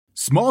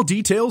Small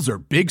details are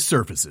big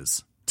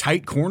surfaces.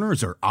 Tight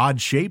corners are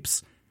odd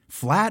shapes.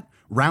 Flat,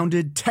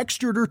 rounded,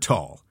 textured, or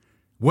tall.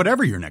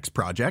 Whatever your next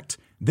project,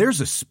 there's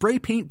a spray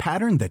paint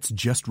pattern that's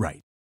just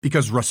right.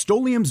 Because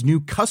Rust-Oleum's new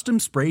Custom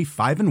Spray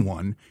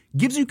 5-in-1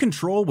 gives you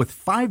control with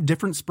 5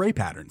 different spray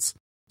patterns.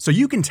 So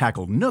you can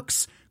tackle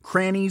nooks,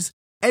 crannies,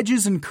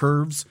 edges, and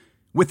curves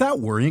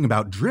without worrying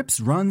about drips,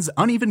 runs,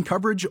 uneven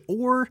coverage,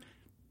 or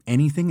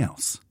anything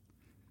else.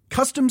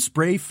 Custom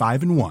Spray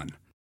 5-in-1.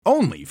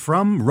 Only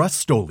from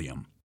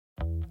Rust-Oleum.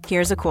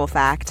 Here's a cool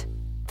fact.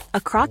 A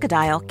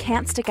crocodile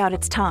can't stick out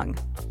its tongue.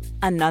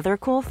 Another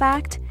cool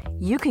fact,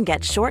 you can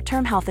get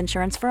short-term health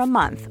insurance for a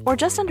month or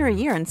just under a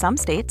year in some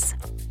states.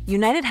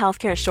 United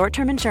Healthcare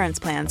short-term insurance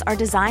plans are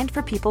designed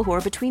for people who are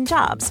between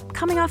jobs,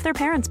 coming off their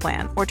parents'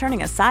 plan, or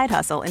turning a side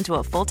hustle into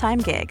a full-time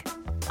gig.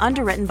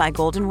 Underwritten by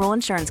Golden Rule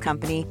Insurance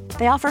Company,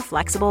 they offer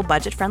flexible,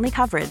 budget-friendly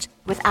coverage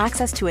with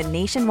access to a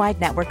nationwide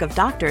network of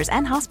doctors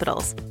and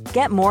hospitals.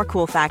 Get more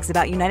cool facts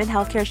about United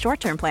Healthcare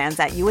short-term plans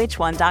at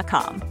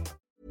uh1.com.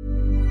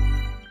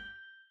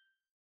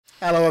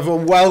 Hello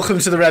everyone, welcome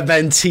to the Red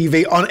Men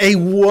TV on a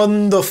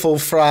wonderful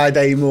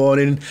Friday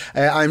morning.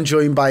 I'm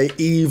joined by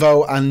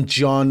Evo and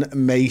John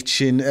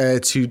Machin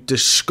to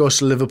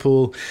discuss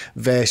Liverpool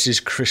versus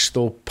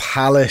Crystal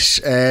Palace.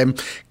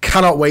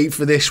 Cannot wait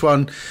for this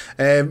one.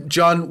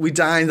 John, we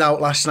dined out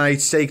last night,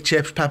 steak,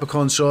 chips,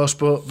 peppercorn sauce,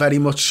 but very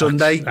much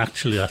Sunday.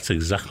 Actually, that's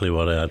exactly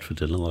what I had for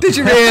dinner last Did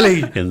you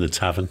really? In the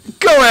tavern.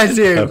 Go ahead,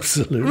 you.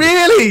 Absolutely.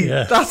 Really?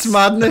 Yes. That's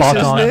madness,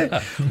 isn't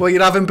it? Well,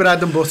 you're having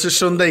bread and butter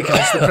Sunday because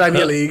it's the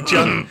Premier League,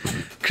 John.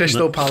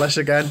 Crystal Palace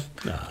again.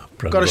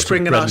 Got a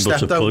spring in our step,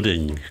 though.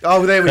 Pudding.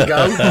 Oh, there we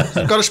go.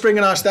 Got a spring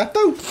in our step,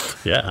 though.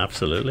 Yeah,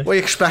 absolutely. What are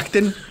you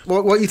expecting?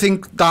 What do you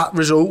think that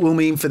result will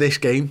mean for this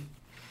game?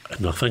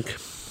 Nothing.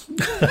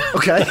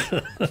 Okay.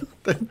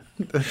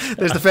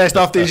 There's the first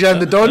half of the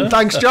agenda done.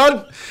 Thanks,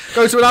 John.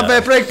 Go to an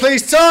advert break,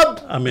 please, Tom.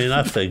 I mean,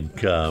 I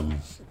think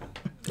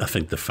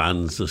the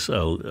fans are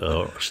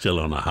still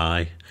on a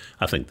high.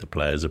 I think the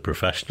players are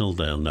professional.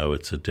 They'll know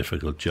it's a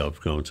difficult job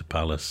going to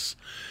Palace.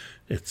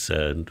 It's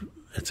a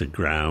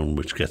ground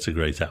which gets a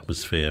great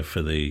atmosphere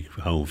for the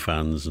home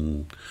fans,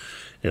 and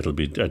it'll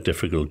be a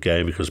difficult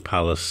game because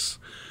Palace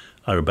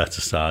are a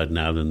better side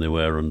now than they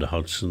were under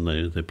Hodgson.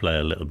 They play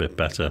a little bit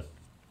better.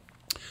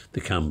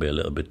 They can be a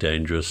little bit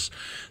dangerous.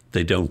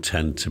 They don't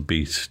tend to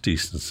beat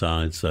decent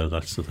sides, though.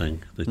 That's the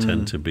thing. They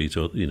tend to beat,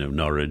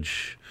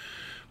 Norwich,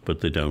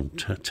 but they don't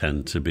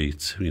tend to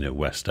beat,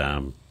 West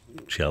Ham,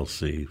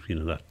 Chelsea,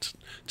 that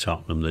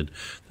Tottenham.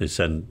 They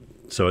send.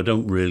 So I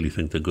don't really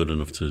think they're good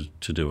enough to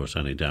do us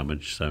any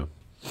damage. So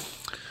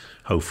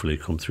hopefully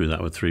come through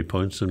that with 3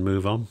 points and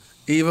move on.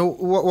 Eva,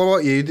 what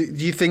about you? Do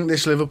you think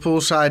this Liverpool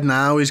side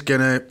now is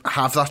going to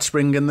have that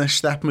spring in their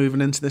step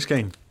moving into this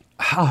game?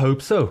 I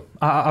hope so.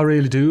 I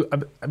really do.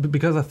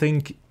 Because I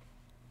think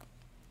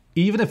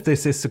even if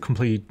this is a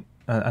complete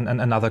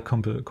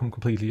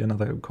completely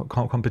another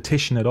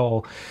competition at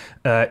all,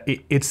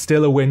 it's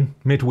still a win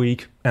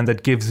midweek, and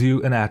that gives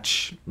you an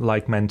edge,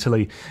 like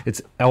mentally.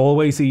 It's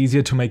always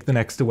easier to make the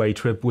next away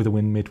trip with a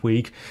win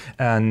midweek,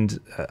 and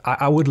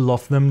I would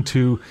love them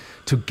to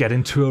get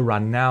into a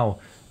run now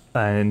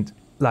and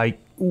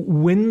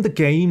win the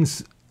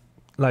games.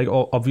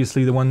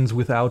 Obviously the ones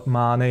without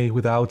Mane,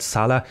 without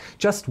Salah,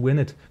 just win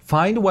it.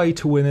 Find a way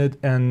to win it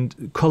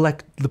and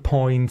collect the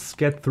points,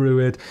 get through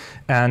it,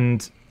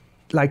 and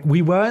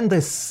we were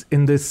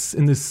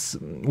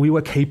we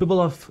were capable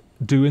of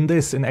doing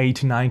this in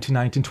 18, 19,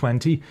 19,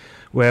 20,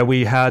 where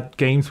we had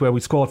games where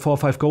we scored 4 or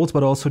 5 goals,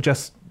 but also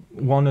just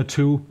 1 or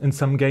 2 in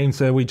some games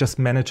where we just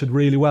managed it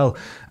really well.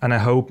 And I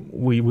hope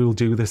we will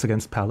do this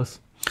against Palace.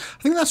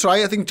 I think that's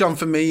right. I think, John,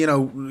 for me,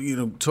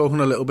 talking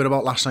a little bit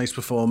about last night's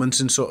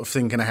performance and sort of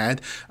thinking ahead,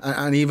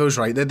 and Evo's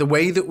right, the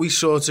way that we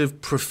sort of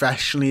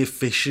professionally,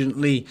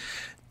 efficiently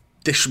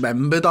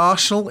dismembered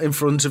Arsenal in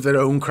front of their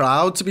own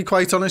crowd, to be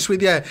quite honest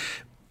with you,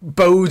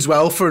 bodes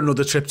well for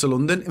another trip to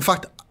London. In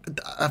fact,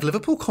 have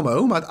Liverpool come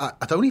home? I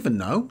don't even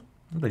know.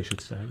 They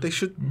should stay. They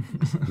should.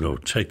 No,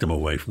 take them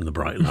away from the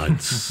bright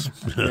lights.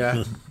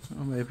 Yeah,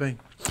 well, maybe.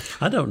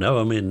 I don't know.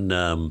 I mean,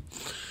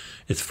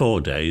 it's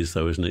 4 days,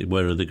 though, isn't it?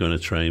 Where are they going to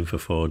train for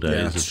 4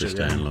 days if they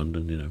stay in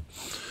London,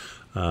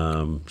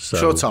 So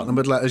sure, Tottenham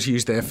would let us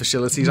use their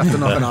facilities after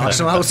knocking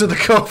Arsenal out of the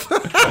cup.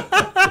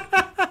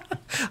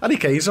 Harry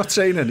Kane's not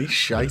training, he's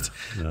shite.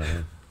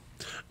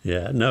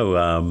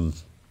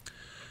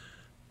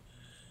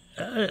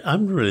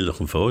 I'm really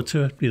looking forward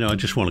to it. I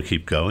just want to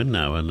keep going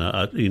now, and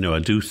I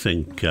do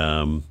think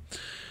to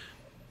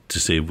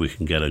see if we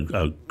can get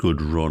a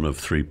good run of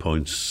 3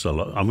 points.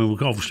 I mean, we've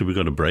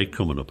got a break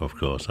coming up, of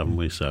course, haven't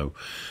we? So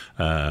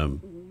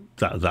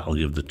that'll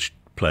give the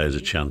players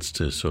a chance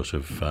to sort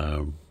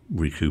of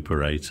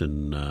recuperate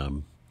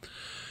and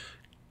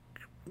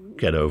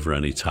get over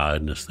any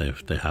tiredness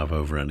they have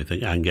over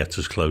anything, and gets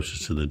us closer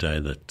to the day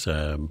that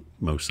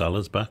Mo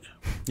Salah's back.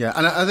 Yeah,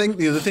 and I think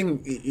the other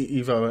thing,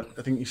 Ivo,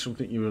 I think it's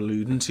something you were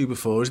alluding to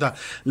before, is that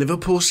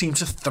Liverpool seem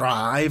to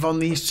thrive on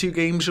these 2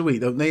 games a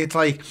week, don't they? It's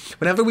like,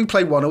 whenever we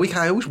play one a week,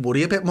 I always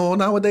worry a bit more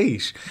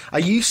nowadays. I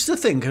used to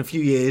think a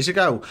few years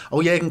ago,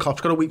 Jurgen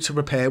Klopp's got a week to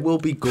prepare, we'll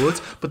be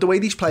good. But the way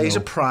these players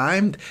are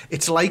primed,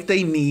 it's like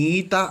they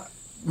need that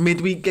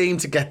midweek game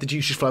to get the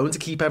juices flowing, to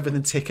keep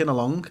everything ticking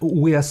along.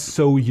 We are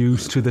so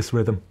used to this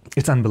rhythm.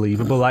 It's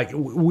unbelievable. Like,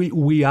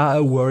 we are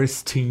a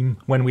worse team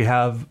when we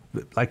have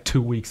like 2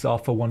 weeks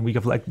off or 1 week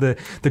of, like the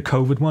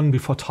COVID one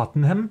before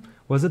Tottenham.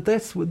 Was it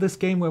this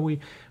game where we...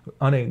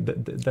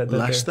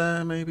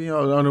 Leicester, maybe?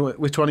 Oh, no,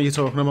 which one are you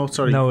talking about?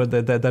 Sorry. No,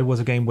 that was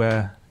a game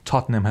where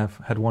Tottenham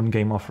had 1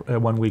 game off,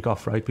 1 week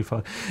off right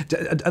before.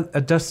 I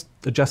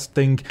just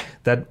think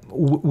that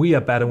we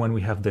are better when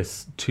we have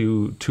this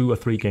 2 or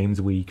 3 games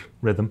a week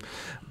rhythm,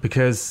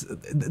 because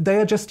they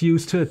are just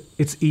used to it.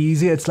 It's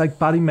easy. It's like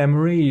body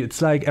memory.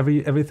 It's like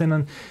everything.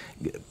 And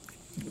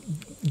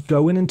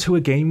going into a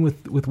game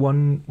with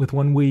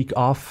one week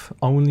off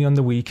only on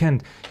the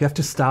weekend, you have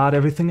to start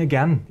everything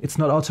again. It's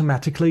not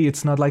automatically.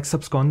 It's not like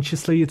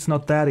subconsciously. It's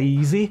not that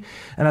easy.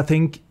 And I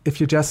think if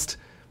you just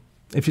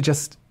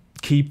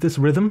keep this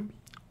rhythm,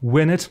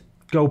 win it,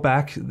 go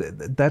back,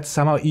 that's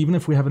somehow, even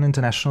if we have an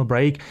international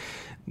break.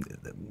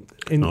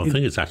 I think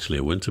it's actually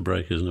a winter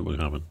break, isn't it, we're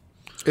having?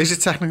 Is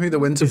it technically the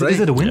winter break? Is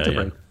it a winter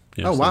break?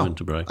 Yeah, oh, wow.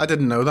 Winter break. I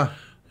didn't know that.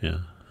 Yeah.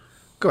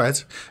 Go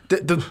ahead.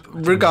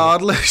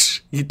 Regardless,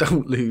 you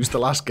don't lose the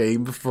last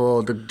game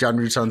before the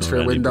January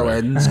transfer window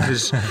ends,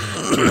 because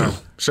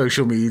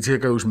social media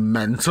goes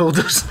mental,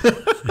 doesn't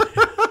it?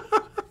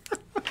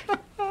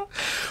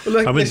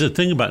 Like, I mean, the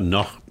thing about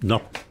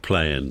not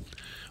playing,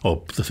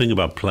 or the thing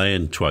about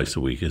playing twice a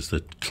week, is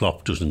that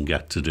Klopp doesn't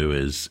get to do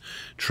his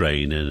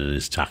training and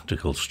his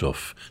tactical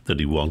stuff that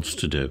he wants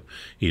to do.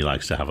 He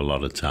likes to have a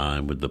lot of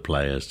time with the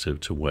players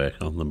to work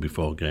on them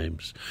before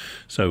games.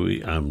 So,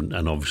 and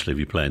obviously if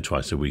you're playing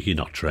twice a week, you're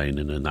not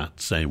training in that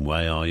same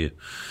way, are you?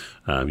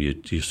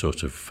 You're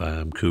sort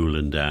of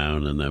cooling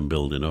down and then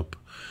building up.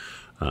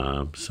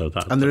 And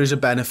there is a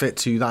benefit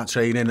to that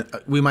training.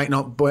 We might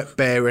not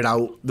bear it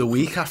out the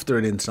week after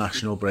an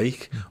international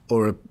break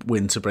or a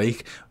winter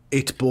break.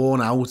 It's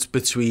borne out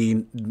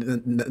between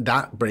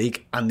that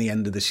break and the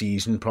end of the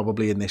season,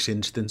 probably in this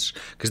instance,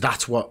 because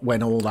that's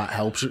when all that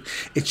helps.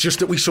 It's just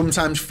that we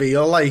sometimes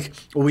feel like,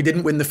 well, we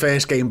didn't win the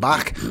first game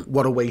back.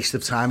 What a waste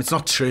of time. It's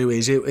not true,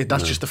 is it?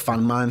 That's just a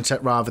fan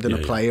mindset rather than a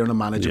player and a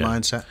manager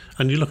mindset.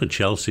 And you look at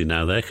Chelsea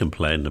now, they're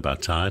complaining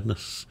about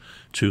tiredness.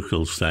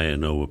 Tuchel's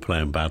saying, we're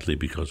playing badly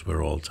because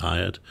we're all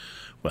tired.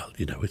 Well,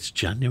 it's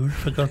January,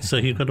 for God's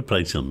sake. You've got to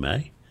play till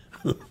May.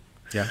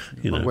 Yeah,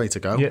 long way to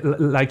go. Yeah,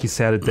 like you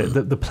said,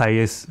 the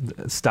players,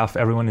 stuff,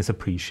 everyone is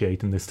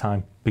appreciating this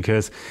time,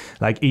 because,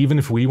 like, even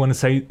if we want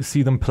to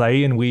see them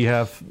play and we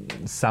have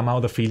somehow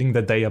the feeling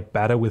that they are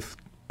better with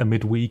a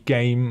midweek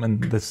game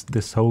and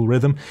this whole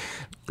rhythm,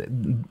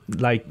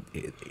 like,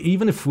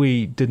 even if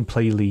we didn't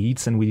play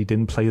Leeds and we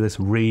didn't play this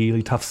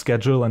really tough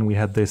schedule and we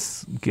had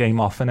this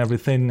game off and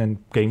everything and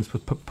games were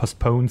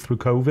postponed through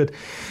COVID,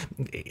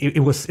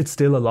 it's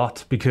still a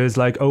lot, because,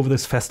 like, over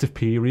this festive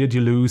period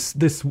you lose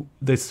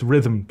this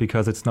rhythm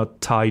because it's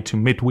not tied to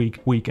midweek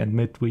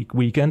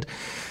weekend.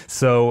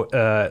 So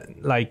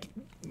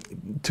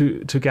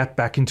to get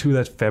back into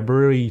that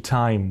February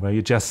time where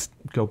you just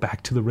go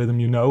back to the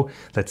rhythm,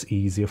 that's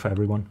easier for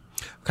everyone.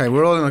 Okay,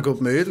 we're all in a good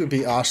mood. We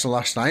beat Arsenal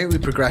last night. We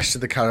progressed to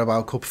the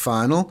Carabao Cup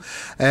final.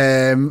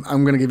 I'm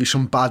going to give you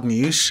some bad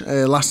news.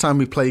 Last time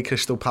we played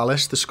Crystal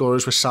Palace, the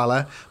scorers were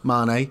Salah,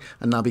 Mane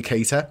and Naby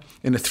Keita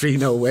in a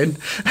 3-0 win.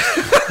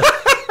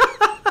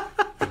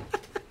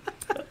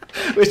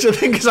 Which I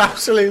think is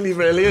absolutely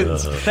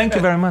brilliant. Thank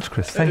you very much,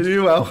 Chris. Thank you.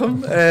 You're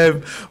welcome.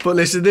 But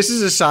listen, this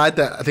is a side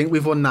that I think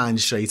we've won 9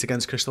 straight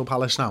against Crystal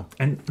Palace now.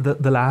 And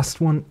the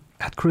last one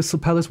at Crystal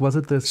Palace, was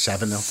it the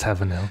 7-0?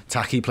 7-0.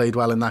 Taki played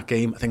well in that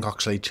game. I think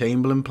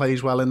Oxlade-Chamberlain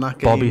plays well in that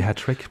game. Bobby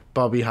hat-trick.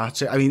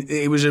 I mean,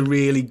 it was a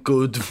really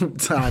good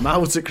time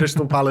out at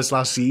Crystal Palace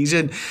last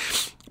season.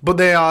 But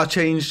they are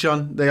changed,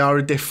 John. They are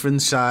a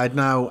different side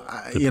now.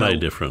 They play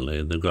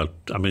differently. They've got.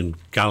 I mean,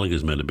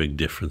 Gallagher's made a big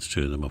difference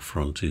to them up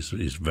front. He's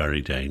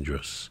very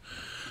dangerous.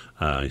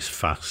 He's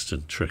fast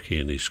and tricky,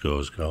 and he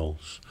scores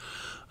goals.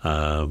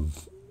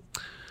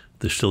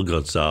 They've still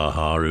got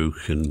Zaha, who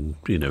can,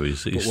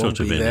 he's sort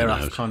of in and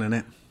out.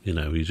 AFCON,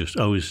 innit? He's just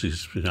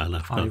he's an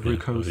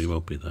AFCON. He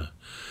won't be there.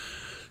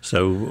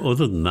 So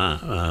other than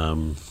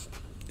that,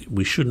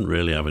 we shouldn't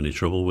really have any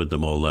trouble with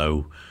them.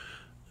 Although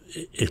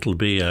it'll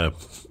be a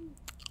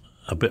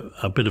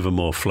bit of a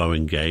more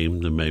flowing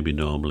game than maybe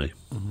normally.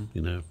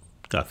 Mm-hmm.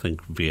 I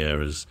think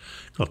Vieira's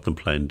got them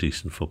playing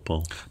decent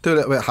football. Do a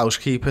little bit of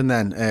housekeeping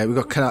then. We've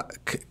got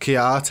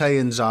Kiarte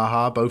and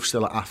Zaha both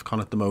still at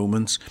AFCON at the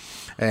moment.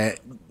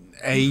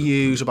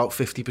 AU's about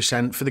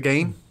 50% for the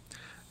game.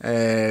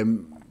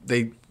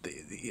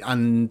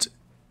 And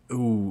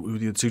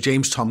So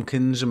James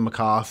Tompkins and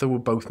MacArthur will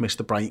both miss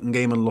the Brighton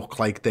game and look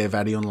like they're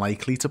very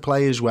unlikely to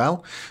play as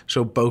well.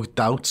 So both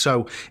doubt.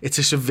 So it's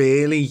a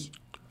severely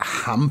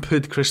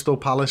hampered Crystal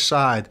Palace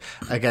side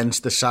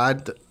against the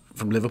side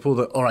from Liverpool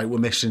that, all right, we're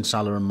missing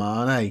Salah and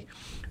Mane,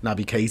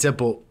 Naby Keita,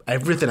 but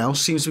everything else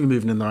seems to be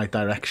moving in the right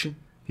direction.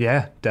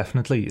 Yeah,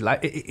 definitely. Like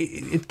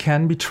it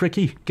can be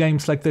tricky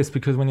games like this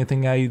because when you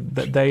think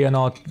that they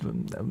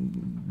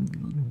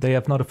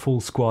have not a full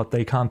squad,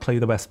 they can't play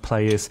the best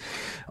players,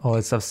 or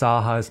if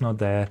Zaha is not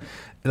there.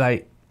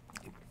 Like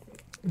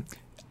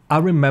I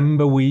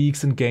remember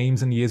weeks and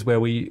games and years where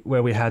we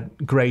had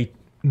great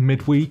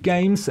midweek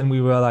games and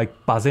we were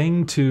like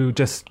buzzing to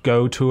just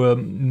go to a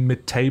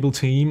mid-table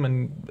team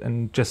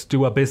and just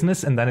do our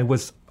business, and then it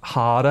was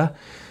harder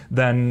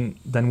than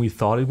we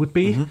thought it would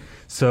be.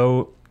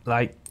 So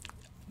like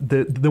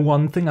the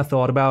one thing I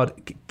thought about,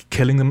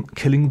 killing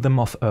them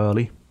off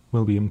early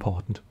will be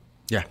important.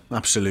 Yeah,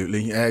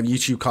 absolutely.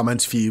 YouTube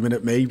comments fuming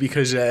at me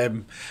because I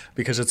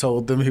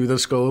told them who the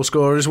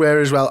scorers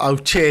were as well. Oh,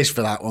 cheers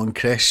for that one,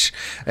 Chris.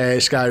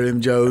 Skyrim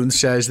Jones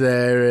says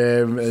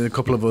there, and a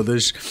couple of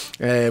others,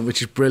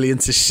 which is brilliant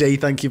to see.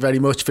 Thank you very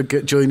much for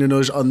joining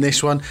us on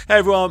this one. Hey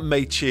everyone,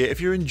 Mate here. If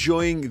you're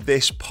enjoying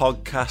this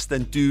podcast,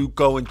 then do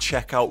go and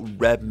check out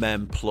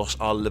Redmen Plus,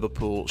 our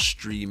Liverpool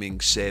streaming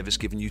service,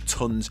 giving you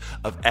tons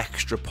of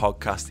extra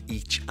podcasts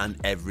each and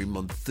every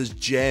month. There's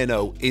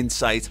Journo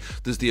Insight,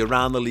 there's the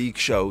Around the League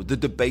show, the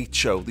debate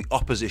show, the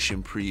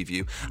opposition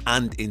preview,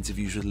 and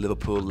interviews with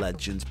Liverpool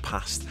legends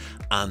past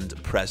and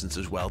present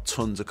as well.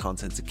 Tons of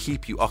content to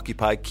keep you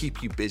occupied,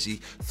 keep you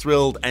busy,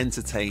 thrilled,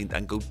 entertained,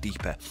 and go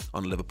deeper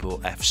on Liverpool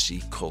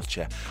FC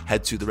culture.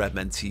 Head to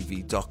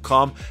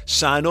theredmentv.com,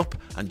 sign up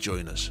and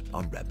join us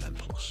on Redmen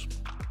Plus.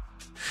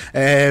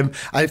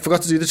 I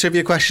forgot to do the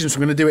trivia questions.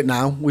 We're going to do it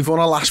now. We've won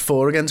our last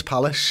 4 against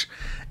Palace.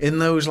 In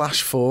those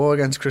last 4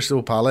 against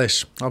Crystal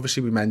Palace,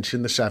 obviously we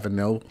mentioned the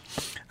 7-0.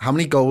 How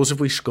many goals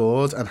have we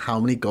scored and how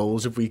many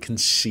goals have we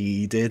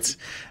conceded?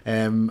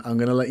 I'm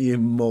going to let you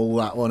mull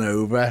that one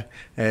over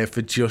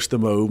for just a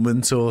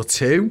moment or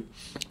two,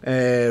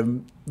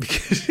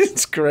 because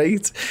it's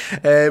great.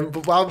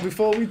 But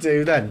before we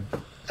do then,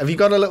 have you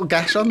got a little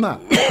guess on that?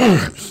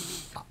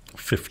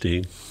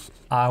 15.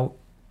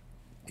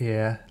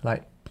 Yeah,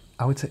 like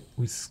I would say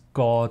we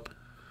scored,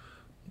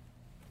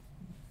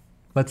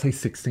 let's say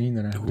 16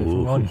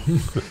 then.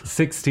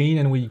 16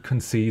 and we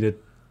conceded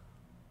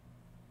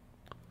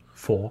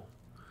 4.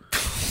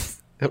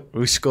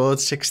 We scored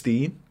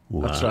 16.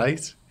 Wow. That's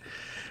right.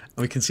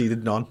 And we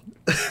conceded none.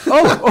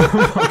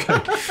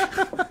 Okay.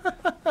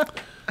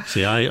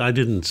 See, I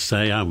didn't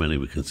say how many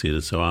we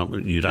conceded, so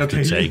you'd have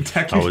to take.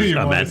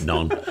 I meant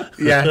none.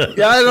 Yeah,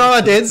 no,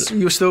 I did.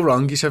 You were still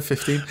wrong. You said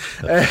 15.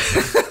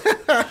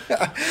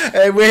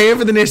 We're here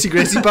for the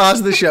nitty-gritty part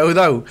of the show,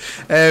 though.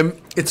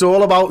 It's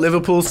all about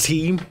Liverpool's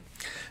team.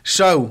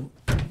 So,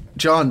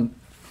 John,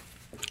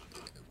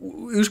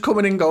 who's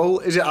coming in goal?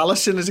 Is it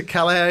Alisson? Is it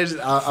Kelleher?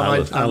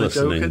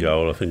 Alisson in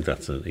goal. I think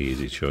that's an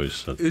easy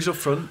choice. Who's up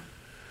front?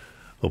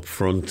 Up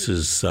front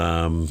is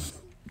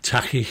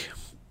Taki.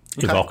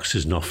 If Ox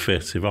is not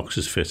fit. If Ox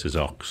is fit, is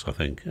Ox, I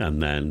think.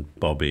 And then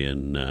Bobby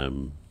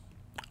and...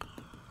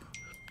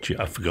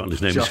 I've forgotten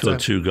his name. Jota. He scored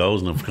 2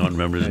 goals and I've forgotten to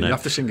remember his name. You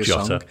have to sing a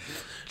song.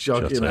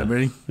 Jog your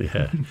memory.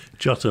 Yeah.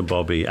 Jota,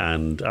 Bobby,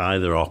 and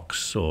either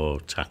Ox or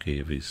Taki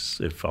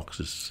if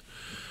Ox's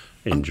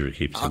injury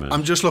keeps him out.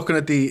 I'm just looking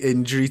at the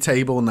injury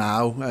table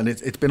now, and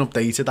it's been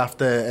updated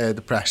after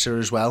the presser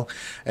as well.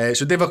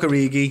 So Divock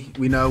Origi,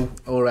 we know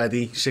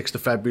already, 6th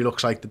of February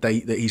looks like the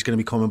date that he's going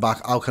to be coming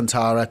back.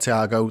 Alcantara,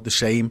 Thiago, the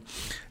same.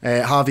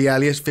 Harvey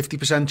Elliott,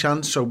 50%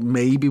 chance, so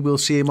maybe we'll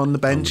see him on the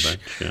bench.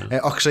 Yeah.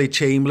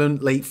 Oxlade-Chamberlain,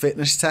 late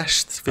fitness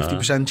test,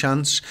 50%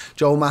 chance.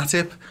 Joel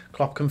Matip,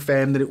 Klopp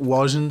confirmed that it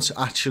wasn't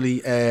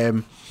actually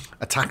a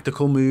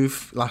tactical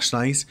move last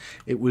night.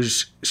 It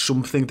was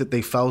something that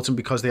they felt, and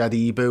because they had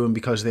Ibu and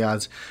because they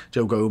had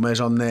Joe Gomez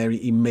on there,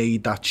 he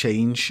made that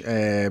change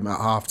at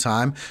half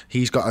time.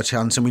 He's got a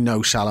chance, and we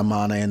know Salah,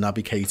 Mane and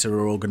Naby Keita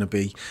are all going to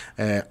be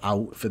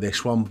out for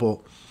this one. But,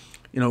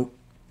 you know,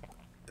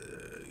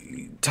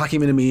 Taki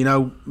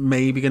Minamino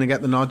maybe going to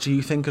get the nod, do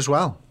you think, as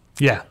well?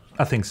 Yeah,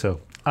 I think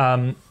so.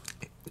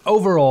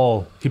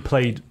 Overall, he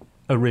played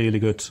a really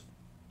good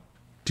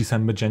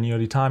December,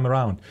 January time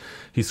around.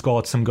 He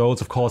scored some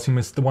goals. Of course, he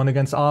missed the one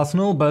against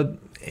Arsenal, but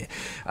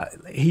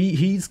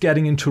he's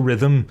getting into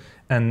rhythm,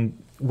 and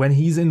when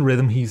he's in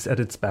rhythm, he's at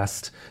its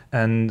best.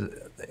 And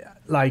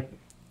like,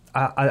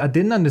 I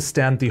didn't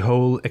understand the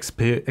whole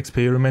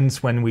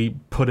experiments when we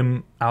put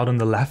him out on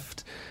the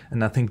left,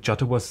 and I think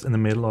Jota was in the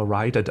middle or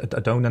right. I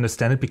don't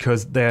understand it,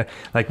 because they're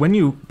like, when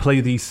you play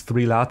these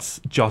 3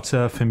 lads,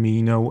 Jota,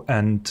 Firmino,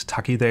 and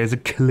Taki, there's a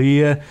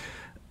clear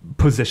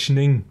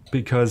positioning,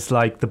 because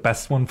like the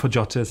best one for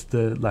Jota is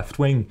the left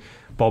wing,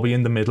 Bobby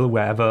in the middle,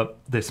 wherever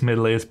this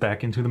middle is,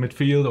 back into the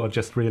midfield or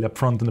just really up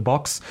front in the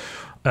box,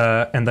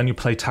 and then you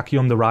play Taki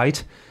on the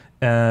right.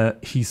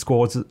 He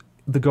scores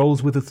the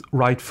goals with his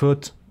right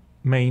foot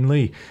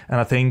mainly, and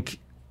I think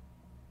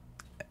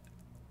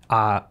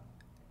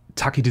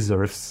Taki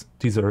deserves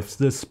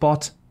this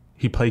spot.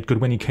 He played good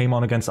when he came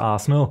on against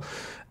Arsenal,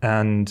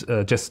 and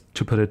just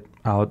to put it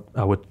out,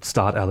 I would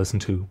start Alisson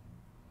to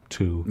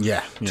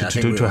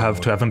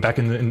have him back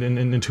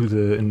into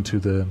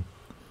the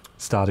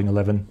starting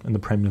 11 in the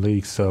Premier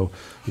League. So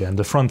yeah, in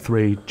the front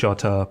three,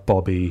 Jota,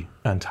 Bobby,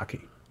 and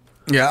Taki.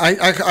 Yeah,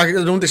 I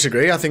don't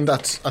disagree. I think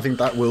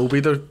that will be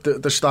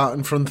the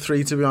starting front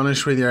three, to be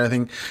honest with you. I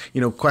think,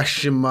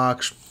 question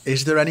marks.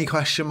 Is there any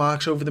question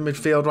marks over the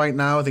midfield right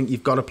now? I think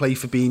you've got to play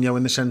Fabinho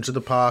in the centre of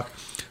the park.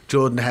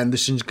 Jordan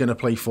Henderson's going to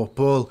play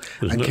football.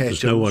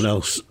 There's no one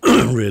else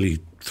really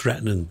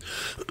threatening.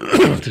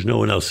 There's no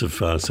one else of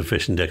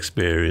sufficient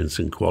experience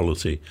and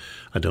quality,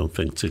 I don't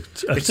think,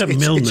 except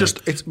Milner.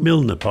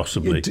 Milner,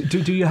 possibly.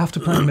 Do you have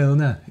to play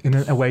Milner in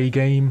an away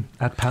game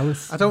at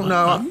Palace? I don't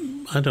know.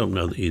 I don't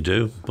know that you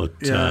do, but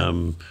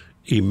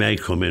he may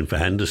come in for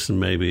Henderson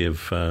maybe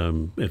if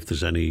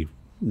there's any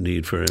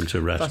need for him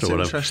to rest. That's or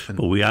whatever.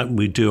 But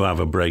we do have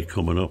a break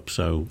coming up,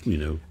 so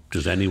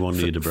does anyone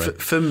need a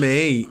break? For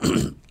me,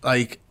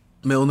 like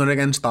Milner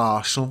against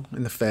Arsenal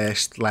in the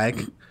first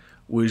leg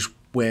was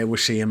where we're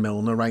seeing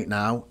Milner right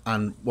now,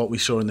 and what we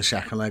saw in the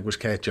second leg was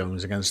Kurt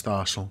Jones against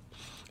Arsenal.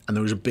 And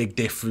there was a big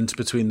difference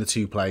between the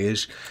two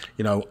players,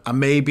 and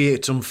maybe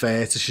it's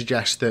unfair to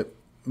suggest that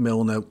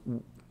Milner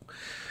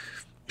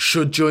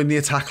should join the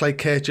attack like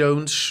Kurt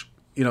Jones.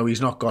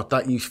 He's not got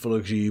that youthful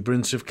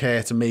exuberance of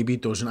Kurt, and maybe he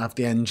doesn't have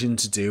the engine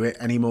to do it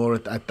anymore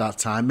at that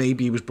time.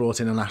 Maybe he was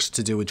brought in and asked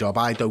to do a job.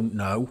 I don't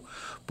know.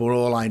 But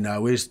all I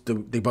know is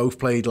they both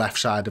played left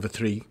side of a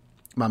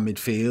three-man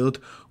midfield.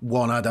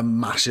 One had a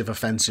massive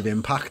offensive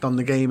impact on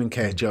the game in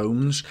Kurt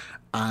Jones,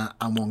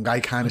 and one guy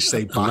kind of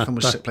stayed back and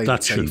was playing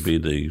that safe. Should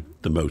be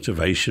the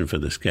motivation for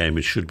this game.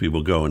 It should be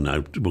we're going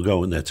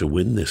there to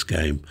win this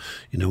game.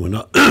 We're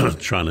not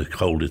trying to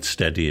hold it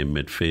steady in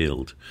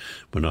midfield.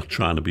 We're not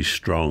trying to be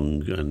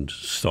strong and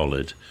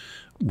solid.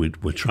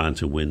 We're trying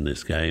to win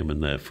this game,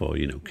 and therefore,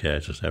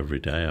 Curtis every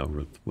day, I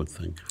would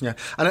think. Yeah,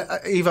 and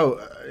Evo,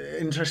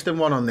 interesting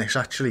one on this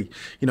actually.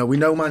 We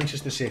know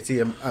Manchester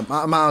City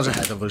are miles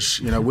ahead of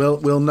us.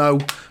 We'll know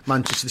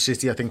Manchester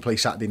City, I think, play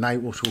Saturday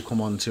night, which we'll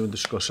come on to and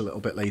discuss a little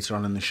bit later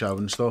on in the show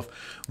and stuff.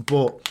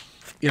 But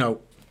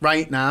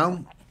right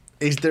now,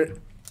 is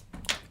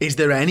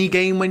there any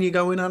game when you're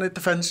going on it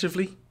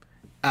defensively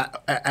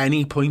at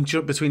any point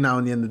between now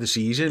and the end of the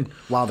season,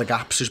 while the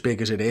gap's as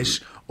big as it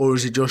is, or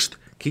is it just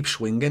keep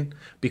swinging,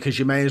 because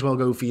you may as well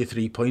go for your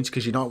 3 points,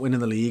 because you're not winning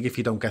the league if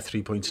you don't get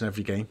 3 points in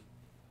every game?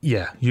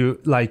 Yeah,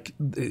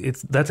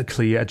 that's a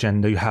clear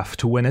agenda. You have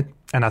to win it,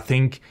 and I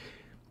think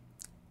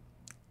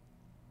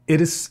it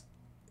is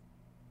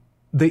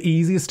the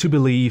easiest to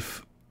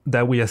believe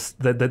that we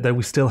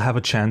still have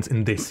a chance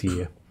in this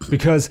year,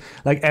 because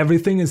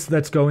everything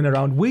that's going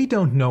around, we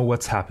don't know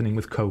what's happening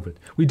with COVID.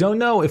 We don't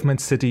know if Man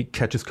City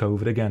catches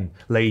COVID again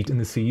late in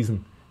the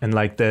season, and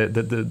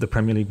the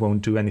Premier League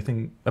won't do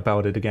anything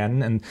about it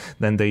again, and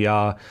then they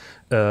are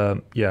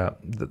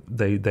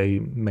they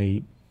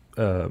may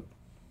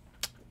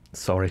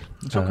sorry,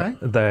 it's okay.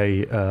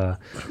 They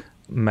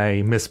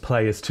may miss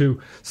players too.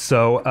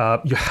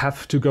 So you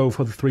have to go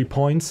for the 3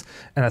 points,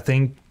 and I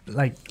think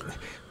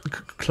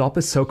Klopp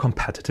is so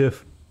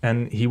competitive,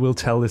 and he will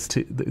tell the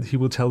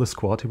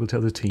squad, he will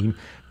tell the team,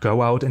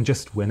 go out and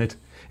just win it.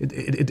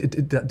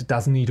 It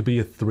doesn't need to be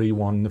a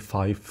 3-1,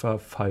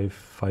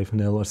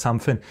 5-0 or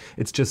something.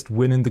 It's just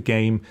winning the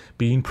game,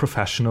 being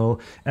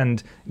professional,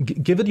 and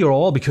give it your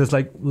all, because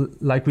like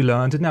we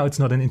learned it now, it's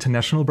not an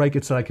international break,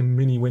 it's like a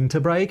mini winter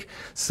break.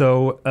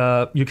 So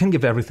you can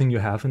give everything you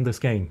have in this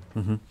game.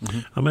 Mm-hmm. Mm-hmm.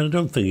 I mean, I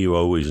don't think you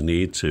always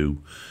need to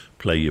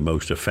play your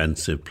most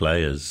offensive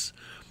players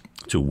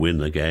to win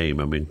the game.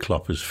 I mean,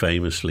 Klopp has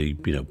famously,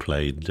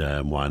 played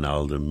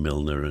Wijnaldum,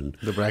 Milner, and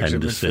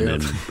Henderson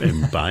in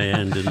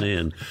Bayern, didn't he?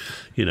 And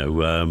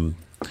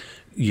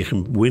you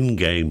can win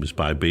games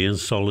by being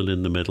solid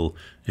in the middle.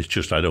 It's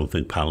just I don't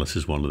think Palace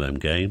is one of them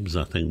games.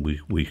 I think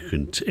we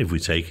can, if we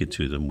take it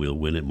to them, we'll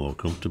win it more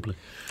comfortably.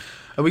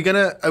 Are we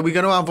gonna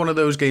have one of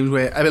those games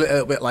where, a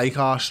little bit like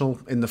Arsenal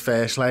in the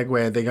first leg,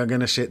 where they are going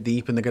to sit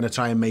deep and they're going to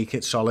try and make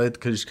it solid,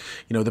 because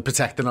they're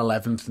protecting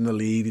 11th in the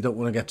league, they don't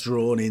want to get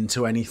drawn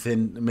into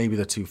anything. Maybe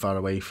they're too far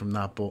away from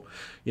that, but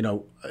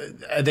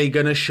are they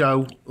going to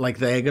show like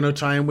they're going to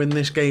try and win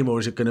this game, or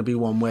is it going to be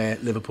one where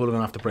Liverpool are going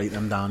to have to break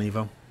them down,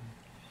 Evo?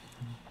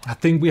 I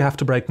think we have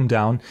to break them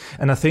down,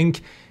 and I think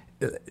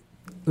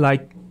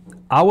our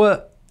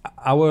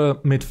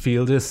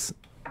midfielders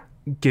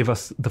give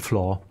us the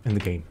floor in the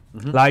game.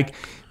 Mm-hmm.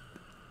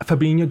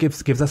 Fabinho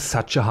gives us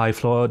such a high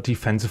floor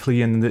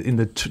defensively and in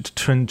the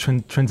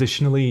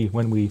transitionally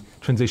when we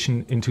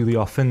transition into the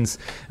offense.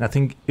 And I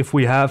think if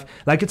we have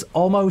it's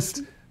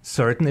almost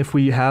certain if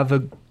we have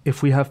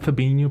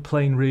Fabinho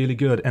playing really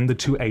good, and the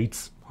 2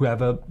 8s,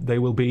 whoever they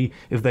will be,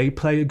 if they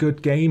play a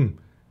good game,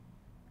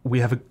 we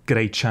have a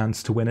great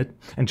chance to win it.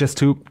 And just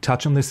to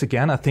touch on this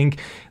again, I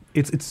think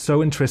it's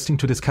so interesting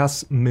to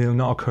discuss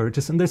Milner or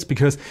Curtis in this,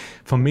 because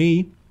for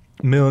me,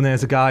 Milner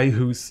is a guy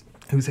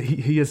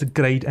he has a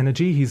great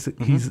energy. He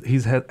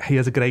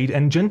has a great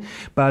engine,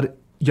 but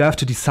you have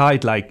to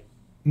decide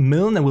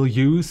Milner will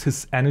use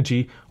his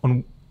energy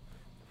on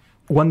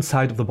one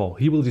side of the ball.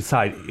 He will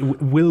decide,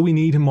 will we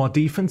need him more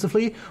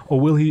defensively,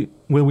 or will we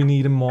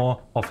need him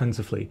more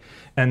offensively?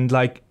 And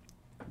like,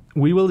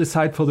 we will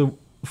decide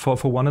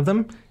for one of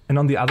them, and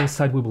on the other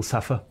side we will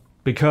suffer,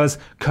 because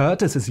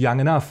Curtis is young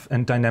enough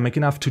and dynamic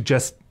enough to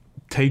just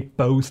take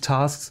both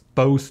tasks,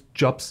 both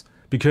jobs,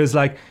 because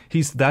like,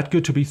 he's that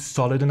good to be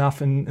solid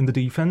enough in the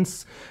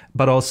defense,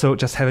 but also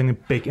just having a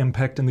big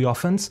impact in the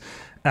offense.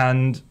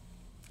 And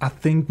I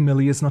think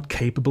Millie is not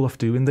capable of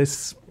doing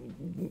this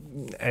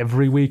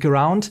every week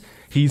around.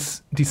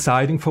 He's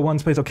deciding for one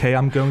space, okay,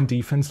 I'm going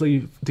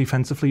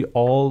defensively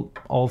all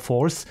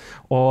fours,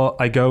 or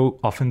I go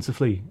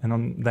offensively,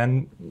 and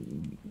then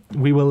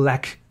we will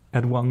lack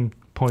at one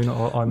point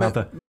or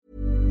another.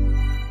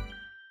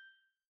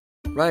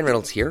 Ryan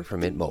Reynolds here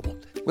from Mint Mobile.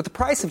 With the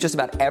price of just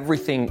about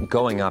everything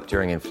going up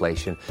during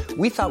inflation,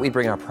 we thought we'd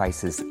bring our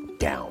prices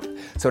down.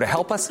 So to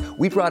help us,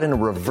 we brought in a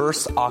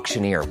reverse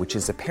auctioneer, which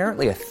is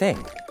apparently a thing.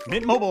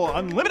 Mint Mobile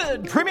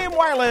Unlimited Premium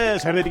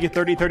Wireless. How to get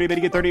 30, 30, bit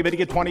to get 30, bit to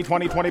get 20,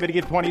 20, 20, bit to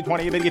get 20,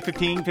 20, bit to get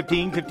 15,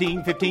 15,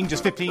 15, 15,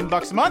 just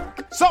 $15 a month?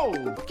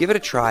 Sold! Give it a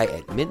try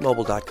at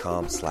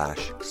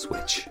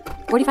mintmobile.com/switch.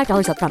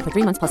 $45 up front for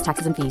 3 months plus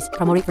taxes and fees.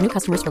 Promo rate for new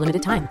customers for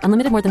limited time.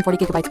 Unlimited more than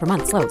 40 gigabytes per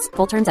month. Slows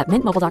full terms at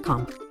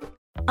mintmobile.com.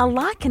 A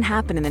lot can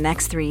happen in the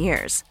next 3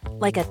 years.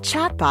 Like a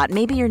chatbot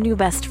may be your new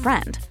best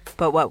friend.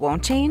 But what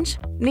won't change?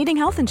 Needing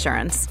health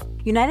insurance.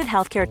 United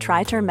Healthcare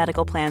Tri-Term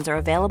Medical Plans are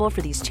available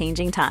for these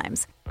changing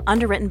times.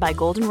 Underwritten by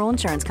Golden Rule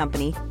Insurance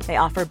Company, they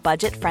offer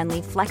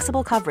budget-friendly,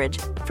 flexible coverage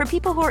for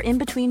people who are in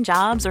between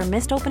jobs or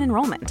missed open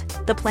enrollment.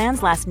 The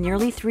plans last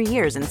nearly 3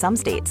 years in some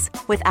states,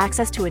 with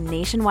access to a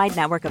nationwide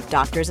network of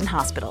doctors and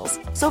hospitals.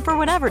 So for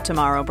whatever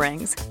tomorrow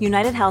brings,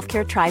 United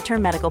Healthcare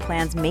Tri-Term Medical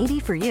Plans may be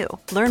for you.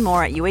 Learn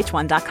more at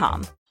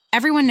uh1.com.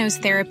 Everyone knows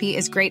therapy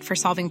is great for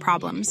solving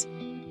problems.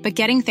 But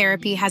getting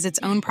therapy has its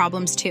own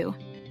problems too.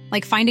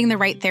 Like finding the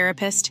right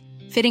therapist,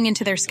 fitting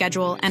into their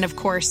schedule, and of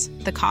course,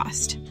 the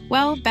cost.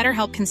 Well,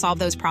 BetterHelp can solve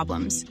those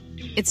problems.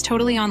 It's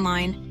totally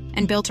online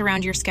and built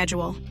around your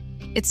schedule.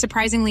 It's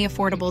surprisingly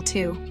affordable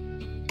too.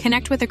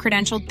 Connect with a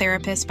credentialed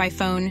therapist by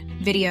phone,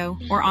 video,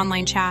 or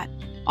online chat,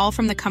 all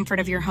from the comfort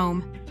of your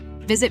home.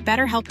 Visit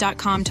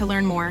BetterHelp.com to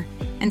learn more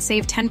and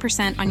save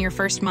 10% on your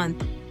first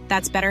month.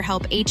 That's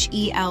BetterHelp,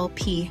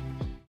 H-E-L-P.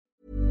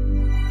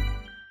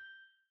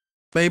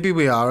 Maybe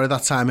we are at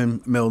that time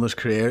in Milner's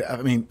career.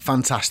 I mean,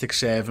 fantastic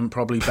save and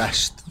probably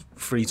best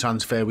free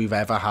transfer we've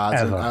ever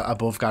had,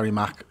 above Gary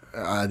Mack.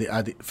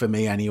 For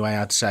me anyway,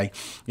 I'd say,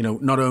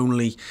 not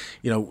only,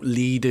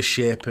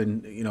 leadership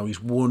and,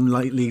 he's won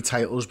league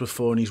titles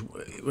before,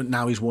 and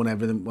now he's won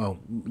everything,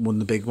 won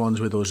the big ones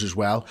with us as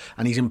well,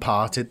 and he's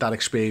imparted that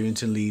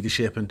experience and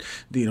leadership and,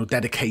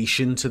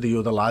 dedication to the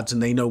other lads,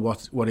 and they know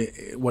what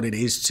it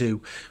is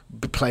to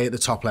play at the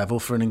top level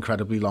for an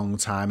incredibly long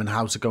time and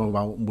how to go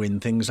about and win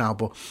things now.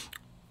 But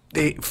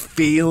it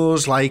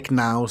feels like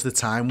now's the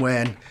time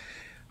when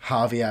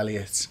Harvey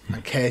Elliott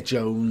and Kurt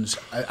Jones,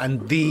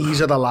 and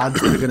these are the lads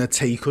that are going to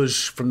take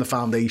us from the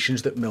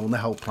foundations that Milner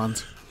helped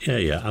plant.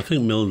 Yeah. I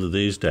think Milner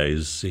these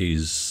days,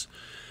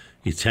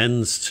 he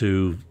tends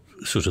to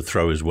sort of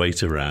throw his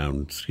weight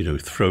around,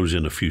 throws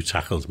in a few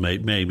tackles,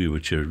 maybe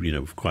which are,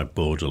 quite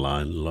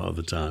borderline a lot of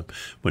the time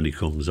when he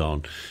comes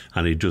on.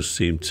 And he does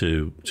seem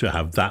to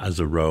have that as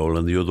a role.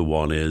 And the other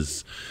one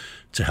is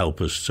to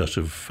help us sort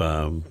of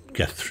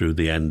get through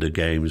the end of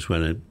games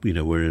when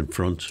we're in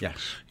front. Yes.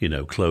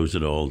 Close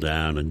it all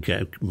down and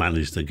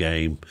manage the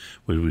game,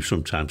 where we've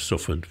sometimes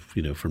suffered,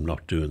 from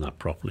not doing that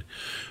properly.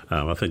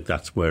 I think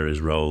that's where his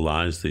role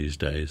lies these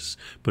days.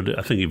 But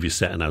I think if you're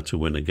setting out to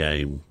win a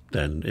game,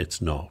 then it's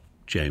not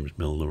James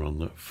Milner on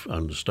the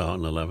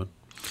starting 11.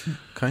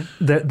 Okay.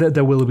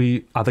 There will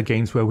be other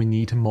games where we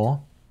need him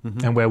more.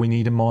 Mm-hmm. And where we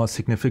need him more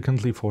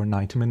significantly for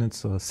 90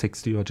 minutes or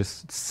 60, or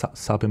just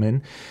sub him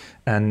in.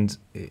 And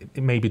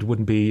maybe it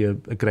wouldn't be a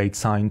great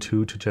sign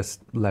to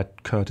just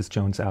let Curtis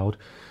Jones out.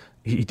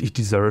 He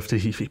deserved it.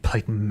 He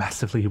played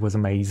massively. He was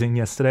amazing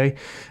yesterday.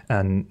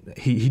 And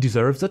he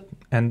deserves it.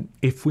 And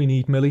if we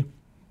need Millie,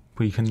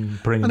 we can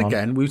bring him on. And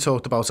again, we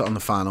talked about it on the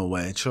final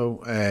word.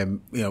 So,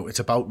 it's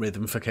about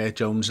rhythm for Kurt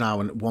Jones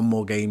now, and one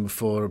more game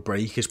before a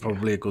break is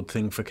probably a good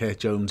thing for Kurt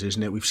Jones,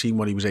 isn't it? We've seen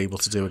what he was able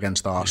to do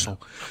against Arsenal.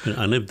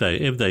 Yeah. And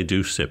if they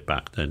do sit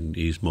back, then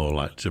he's more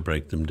likely to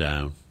break them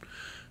down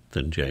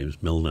than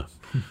James Milner.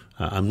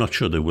 I'm not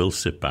sure they will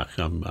sit back.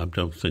 I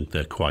don't think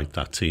they're quite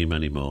that team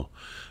anymore.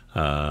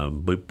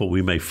 But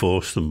we may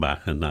force them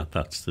back, and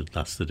that's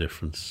the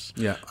difference.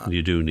 Yeah, and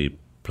you do need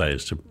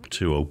players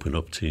to open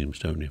up teams,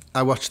 don't you?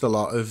 I watched a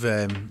lot of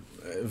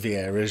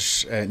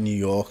Vieira's New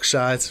York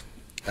side,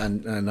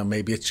 and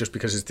maybe it's just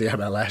because it's the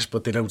MLS,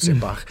 but they don't sit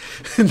back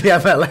in the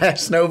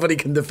MLS. Nobody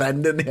can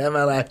defend in the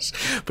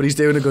MLS, but he's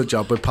doing a good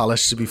job with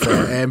Palace, to be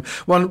fair.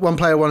 One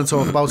player I want to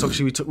talk about,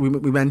 obviously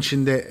we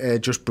mentioned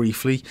it just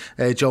briefly,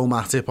 Joel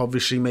Matip,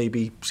 obviously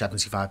maybe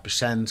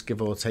 75%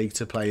 give or take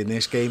to play in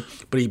this game,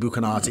 but Ibu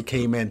Konate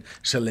came in,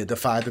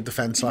 solidified the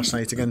defence last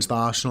night against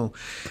Arsenal.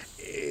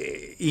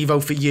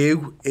 Evo, for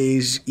you,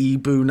 is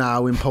Ibu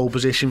now in pole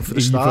position for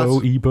the start?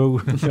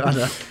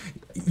 Evo.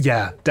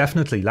 Yeah,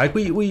 definitely. Like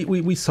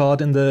we saw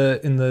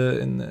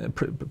it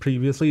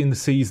previously in the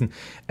season.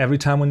 Every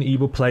time when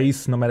Evo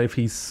plays, no matter if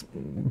he's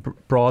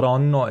brought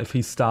on or if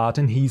he's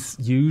starting, he's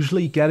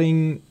usually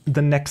getting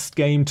the next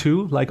game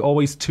too. Like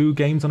always 2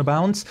 games on a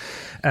bounce,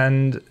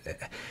 and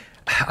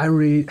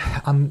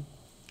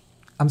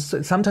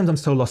sometimes I'm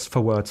so lost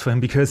for words for him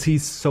because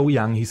he's so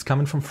young. He's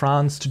coming from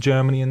France to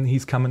Germany, and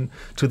he's coming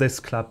to this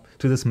club,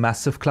 to this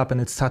massive club,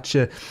 and it's such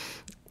a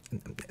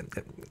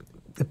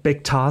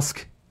big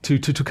task to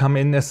come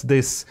in as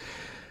this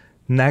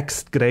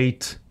next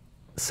great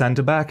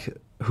centre-back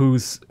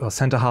or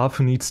centre-half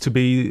who needs to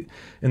be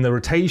in the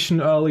rotation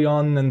early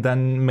on, and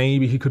then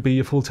maybe he could be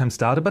a full-time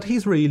starter. But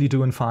he's really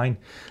doing fine.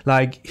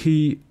 Like,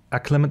 he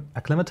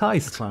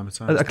acclimatized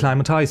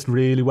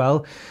really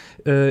well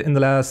in the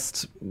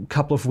last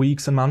couple of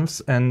weeks and months,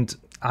 and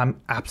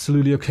I'm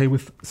absolutely okay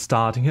with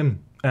starting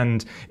him.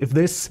 And if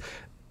this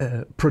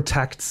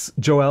protects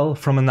Joel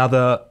from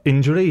another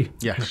injury,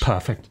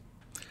 perfect.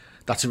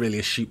 That's a really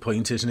astute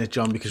point, isn't it,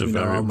 John? Because it's we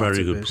know how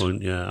very good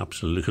point. Yeah,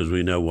 absolutely. Because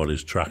we know what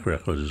his track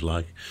record is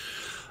like.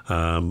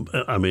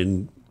 I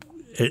mean,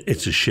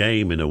 it's a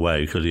shame in a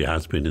way because he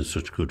has been in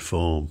such good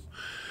form.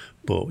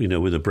 But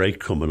with a break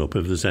coming up,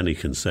 if there's any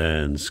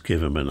concerns,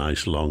 give him a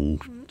nice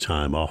long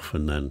time off,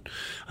 and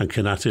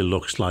Konate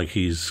looks like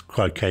he's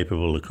quite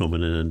capable of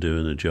coming in and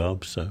doing the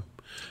job. So,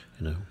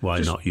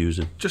 why not use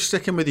him? Just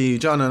sticking with you,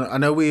 John. I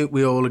know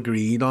we all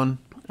agreed on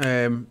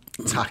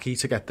Taki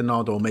to get the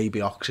nod, or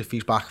maybe Ox if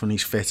he's back when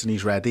he's fit and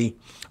he's ready.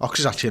 Ox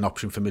is actually an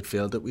option for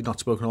midfield that we've not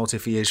spoken about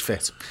if he is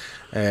fit.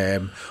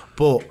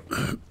 But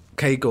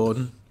Kay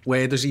Gordon,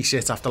 where does he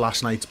sit after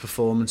last night's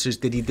performances?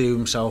 Did he do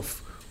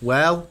himself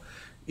well?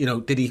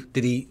 Did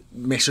he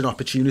miss an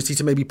opportunity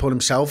to maybe put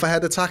himself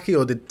ahead of Taki,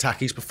 or did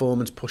Taki's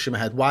performance push him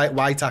ahead?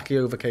 Why Taki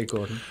over Kay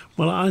Gordon?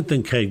 Well, I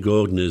think Kay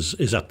Gordon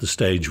is at the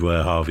stage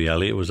where Harvey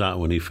Elliott was at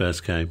when he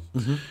first came.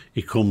 Mm-hmm.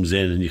 He comes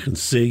in and you can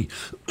see,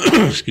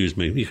 excuse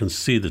me, you can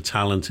see the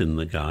talent in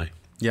the guy.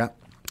 Yeah.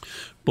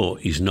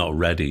 But he's not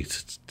ready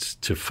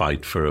to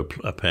fight for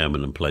a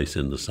permanent place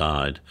in the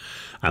side.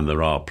 And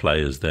there are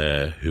players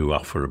there who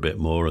offer a bit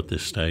more at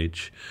this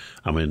stage.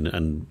 I mean,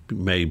 and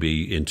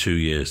maybe in 2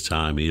 years'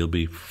 time he'll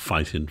be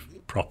fighting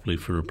properly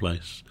for a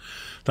place.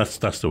 That's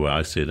the way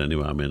I see it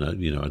anyway. I mean,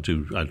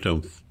 I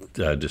don't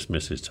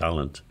dismiss his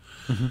talent.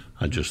 Mm-hmm.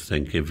 I just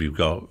think if you've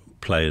got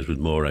players with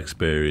more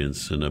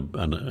experience and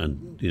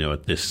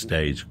at this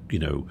stage,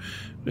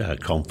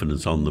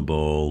 confidence on the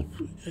ball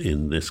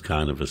in this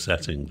kind of a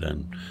setting,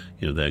 then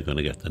they're going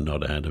to get the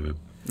nod ahead of him.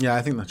 Yeah,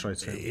 I think that's right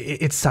too.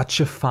 It's such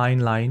a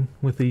fine line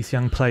with these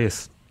young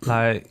players.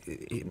 Like,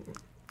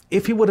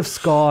 if he would have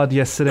scored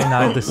yesterday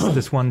night,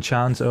 this one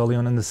chance early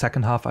on in the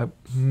second half, I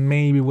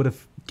maybe would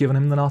have given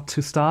him the nod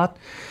to start.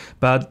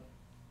 But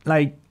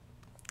like,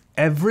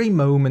 every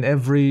moment,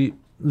 every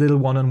little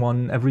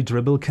one-on-one, every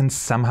dribble can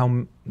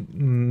somehow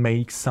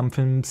make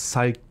something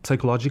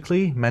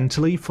psychologically,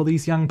 mentally for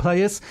these young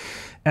players.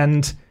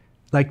 And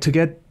like, to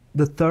get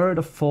the third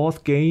or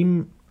fourth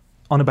game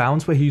on a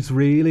bounce where he's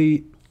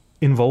really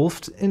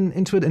involved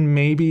into it, and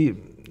maybe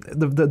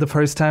the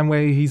first time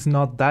where he's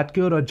not that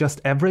good or just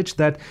average,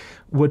 that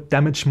would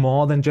damage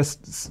more than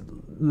just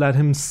let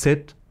him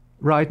sit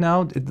right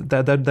now.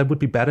 That would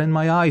be better in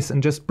my eyes,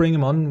 and just bring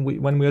him on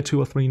when we're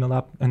 2 or 3-0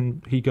 up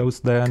and he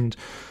goes there and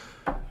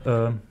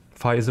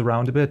fires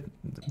around a bit.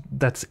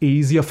 That's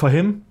easier for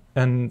him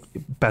and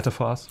better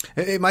for us.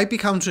 It might be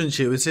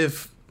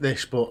counterintuitive,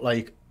 this, but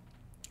like,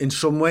 in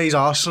some ways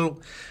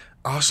Arsenal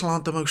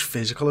aren't the most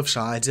physical of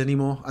sides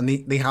anymore, and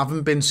they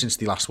haven't been since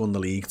they last won the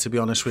league, to be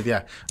honest with you.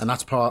 And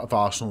that's part of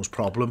Arsenal's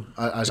problem,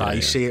 as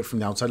I see it from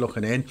the outside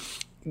looking in.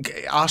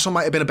 Arsenal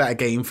might have been a better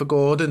game for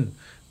Gordon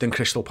than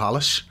Crystal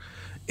Palace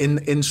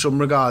in some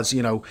regards.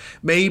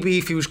 Maybe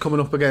if he was coming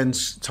up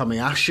against Tommy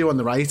Ashew on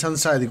the right hand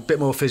side, a bit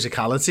more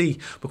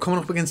physicality, but coming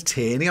up against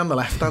Tierney on the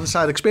left hand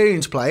side,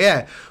 experienced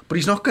player, but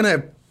he's not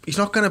gonna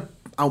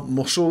out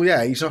muscle you.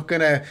 He's not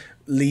gonna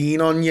lean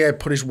on you,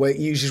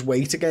 use his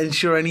weight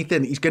against you or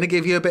anything. He's going to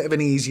give you a bit of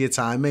an easier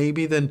time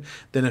maybe than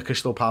a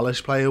Crystal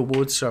Palace player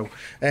would. So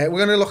we're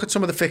going to look at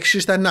some of the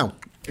fixtures then now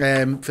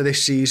for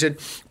this season.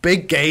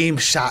 Big game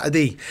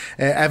Saturday.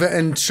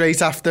 Everton,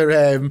 straight after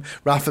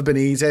Rafa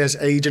Benitez,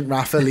 Agent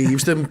Rafa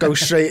leaves them, go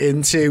straight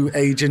into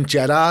Agent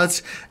Gerrard.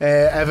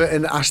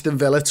 Everton, Aston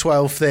Villa,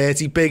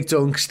 12:30. Big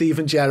dunk,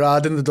 Steven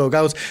Gerrard in the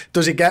dugout.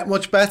 Does it get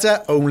much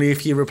better? Only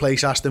if you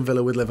replace Aston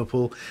Villa with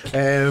Liverpool.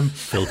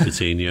 Phil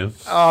Coutinho.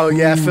 Oh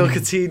yeah, Phil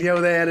Coutinho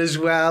there as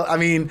well. I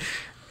mean,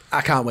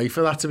 I can't wait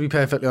for that, to be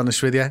perfectly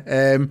honest with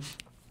you.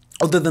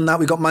 Other than that,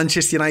 we got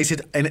Manchester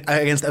United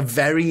against a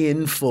very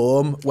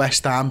in-form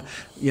West Ham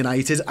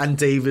United and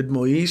David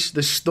Moyes.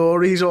 The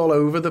stories all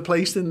over the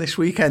place in this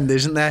weekend,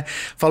 isn't there?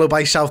 Followed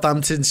by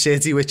Southampton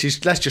City, which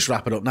is, let's just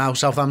wrap it up now.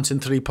 Southampton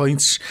 3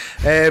 points.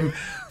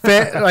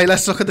 Right,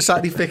 let's look at the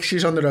Saturday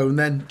fixtures on their own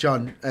then,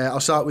 John. I'll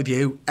start with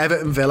you.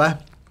 Everton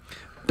Villa.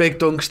 Big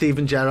dunk,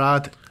 Steven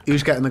Gerrard.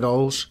 Who's getting the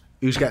goals?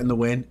 Who's getting the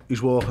win?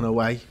 Who's walking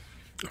away?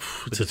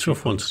 It's a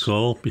tough one to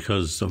call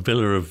because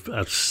Villa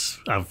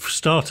have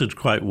started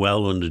quite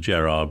well under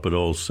Gerrard, but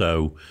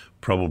also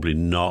probably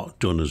not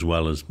done as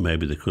well as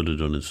maybe they could have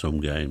done in some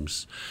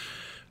games.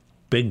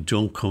 Big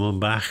Dunk coming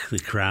back, the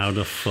crowd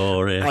are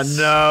for it. I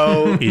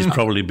know. He's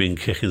probably been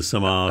kicking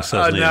some arse,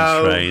 hasn't he,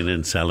 in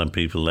training, telling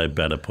people they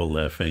better pull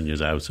their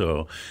fingers out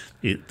or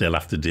they'll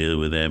have to deal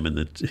with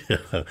him.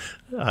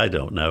 I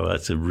don't know.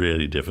 That's a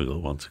really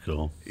difficult one to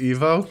call.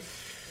 Evo?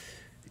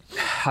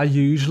 I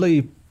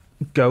usually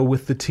go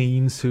with the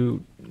teams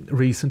who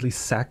recently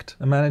sacked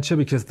a manager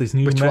because this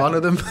new... Which one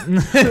of them?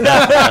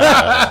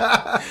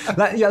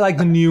 like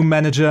the new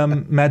manager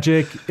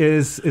magic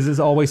is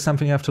always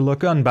something you have to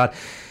look on, but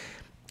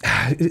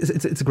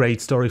it's a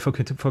great story for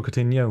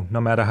Coutinho.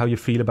 No matter how you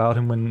feel about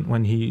him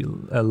when he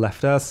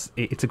left us,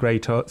 it's a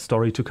great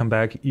story to come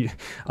back.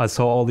 I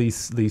saw all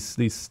these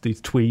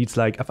tweets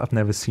like I've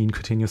never seen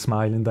Coutinho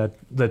smiling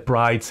that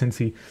bright since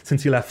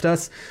he left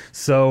us.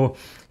 So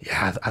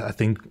yeah, I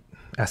think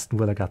Aston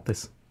Villa got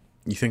this.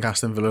 You think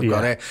Aston Villa have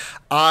got it?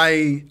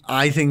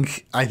 I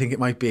think it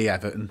might be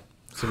Everton,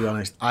 to be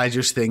honest. I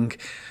just think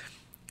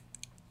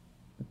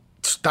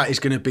that is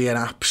going to be an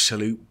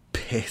absolute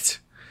pit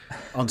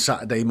on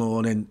Saturday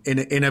morning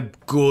in a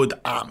good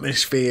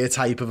atmosphere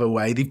type of a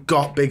way. They've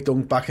got Big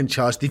Dunk back in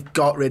charge. They've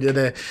got rid of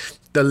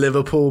the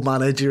Liverpool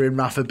manager in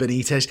Rafa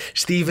Benitez.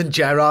 Steven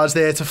Gerrard's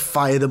there to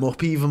fire them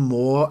up even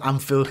more, and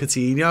Phil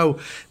Coutinho.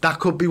 That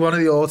could be one of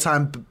the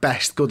all-time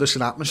best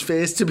Goodison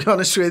atmospheres, to be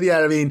honest with you.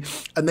 I mean,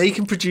 and they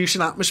can produce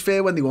an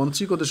atmosphere when they want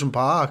to, Goodison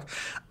Park,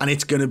 and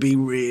it's going to be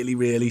really,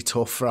 really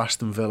tough for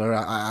Aston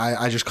Villa.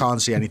 I just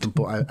can't see anything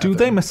but... Do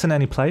they missing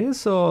any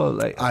players?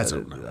 Or I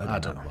don't know. I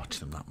don't watch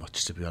them that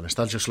much, to be honest.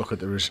 I'll just look at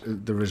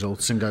the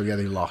results and go, yeah,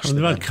 they lost. Well,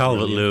 they've had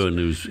Calvert-Lewin,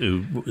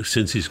 who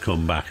since he's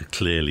come back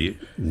clearly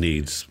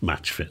needs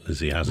match fitness.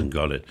 He hasn't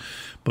got it,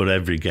 but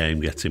every game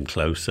gets him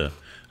closer.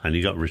 And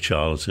you got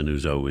Richarlison,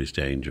 who's always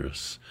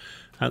dangerous,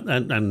 and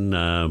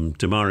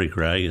Damari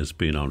Gray has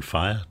been on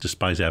fire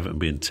despite Everton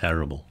being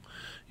terrible.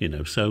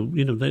 So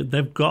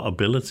they've got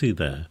ability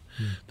there.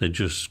 They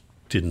just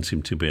didn't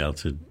seem to be able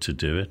to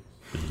do it.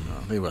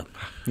 They were,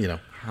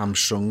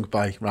 hamstrung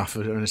by Rafa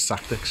and his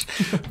tactics.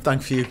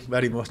 Thank you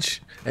very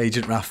much,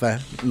 Agent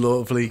Rafa.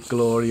 Lovely,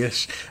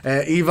 glorious.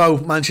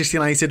 Evo, Manchester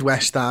United,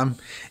 West Ham.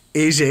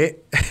 Is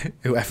it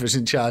whoever's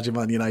in charge of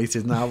Man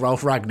United now,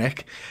 Ralph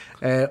Rangnick,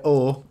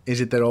 or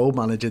is it their old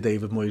manager,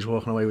 David Moyes,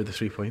 walking away with the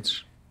 3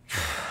 points?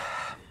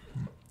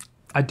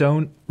 I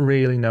don't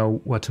really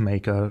know what to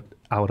make out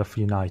of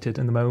United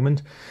in the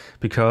moment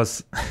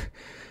because,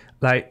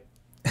 like,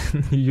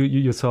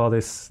 you saw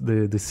the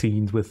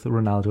scenes with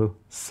Ronaldo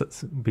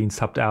being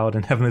subbed out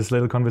and having this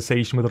little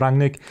conversation with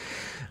Rangnick.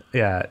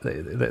 Yeah,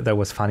 that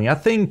was funny. I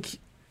think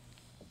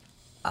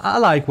I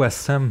like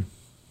West Ham.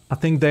 I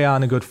think they are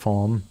in a good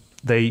form.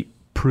 They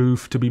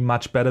proved to be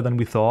much better than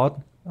we thought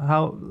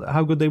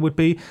how good they would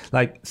be.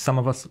 Like, some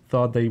of us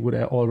thought they would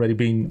have already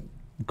been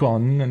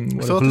gone and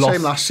we thought the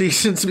same last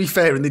season, to be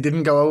fair, and they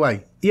didn't go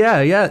away.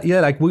 Yeah.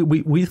 Like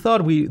we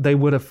thought they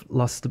would have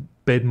lost a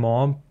bit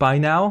more by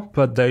now,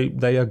 but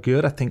they are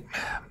good. I think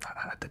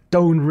I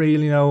don't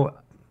really know.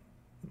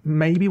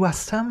 Maybe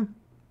West Ham.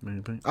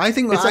 Maybe. I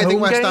think West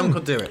Ham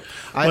could do it.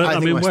 I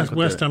think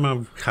West Ham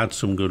have had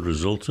some good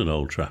results at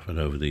Old Trafford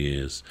over the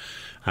years,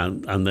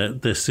 and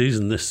this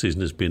season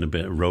has been a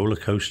bit roller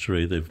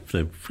coastery.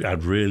 They've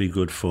had really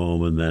good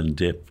form and then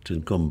dipped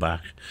and come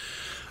back.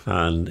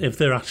 And if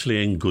they're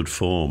actually in good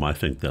form, I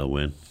think they'll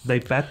win. They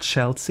bet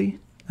Chelsea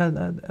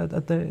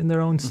in their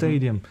own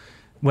stadium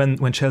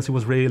when Chelsea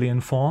was really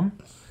in form,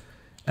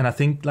 and I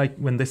think like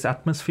when this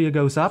atmosphere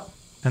goes up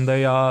and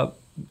they are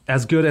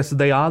as good as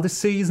they are this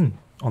season.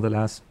 On the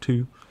last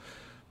two,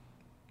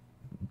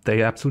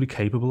 they're absolutely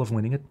capable of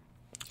winning it.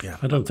 Yeah,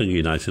 I don't think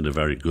United are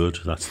very good.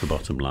 That's the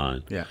bottom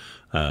line. Yeah,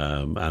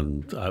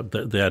 and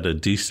they had a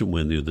decent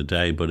win the other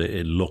day, but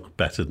it looked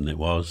better than it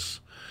was.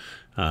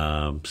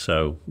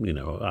 So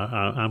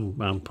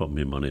I'm putting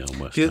my money on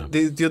West Ham.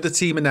 The other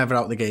team are never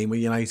out of the game with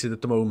United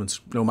at the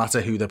moment, no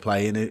matter who they're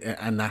playing,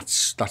 and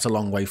that's a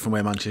long way from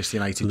where Manchester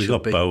United should be.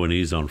 They've got Bowen,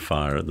 he's on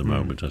fire at the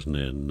moment, hasn't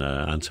he? And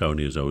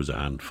Antonio's always a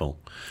handful.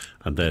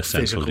 And their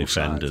central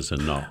defenders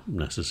are not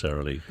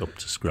necessarily up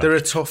to scratch. They're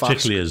a tough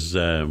particularly as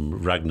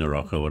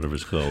Ragnarok or whatever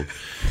it's called.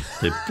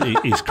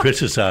 He's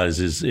criticised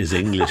his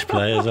English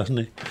players, hasn't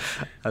he?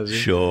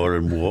 Shaw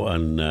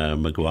and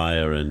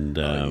Maguire and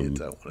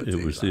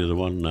it was the other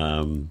one,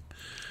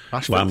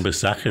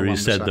 Wan-Bissaka. He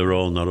said they're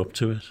all not up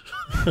to it.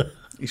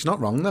 He's not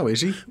wrong though, is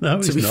he? No,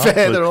 he's to be not,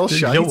 fair, they're all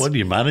shite. You don't want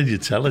your manager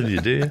telling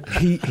you, do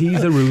you?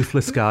 He's a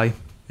ruthless guy.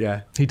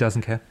 Yeah, he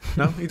doesn't care.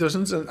 No, he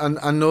doesn't,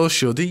 and nor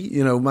should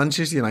he.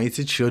 Manchester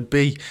United should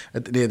be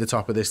near the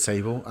top of this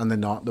table, and they're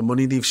not. The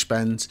money they've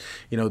spent,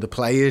 the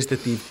players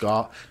that they've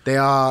got, they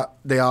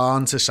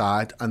aren't a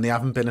side, and they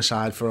haven't been a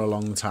side for a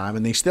long time,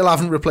 and they still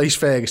haven't replaced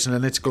Ferguson,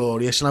 and it's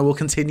glorious. And I will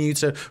continue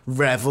to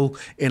revel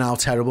in how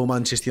terrible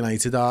Manchester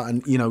United are.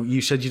 And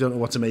you said you don't know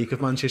what to make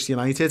of Manchester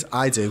United.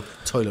 I do.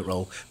 Toilet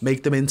roll.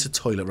 Make them into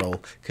toilet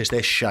roll because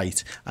they're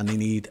shite, and they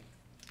need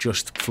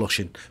just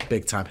flushing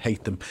big time.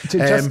 Hate them.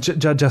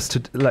 Just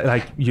to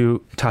like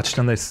you touched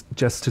on this,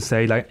 just to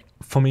say, like,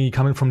 for me,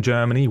 coming from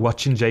Germany,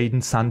 watching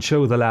Jadon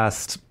Sancho the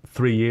last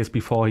 3 years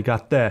before he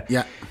got there,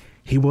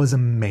 he was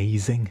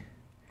amazing.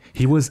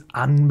 He was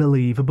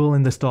unbelievable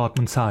in the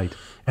Dortmund side,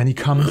 and he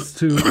comes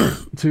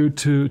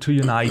to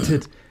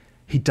United.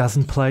 He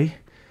doesn't play,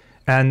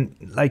 and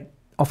like.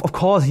 Of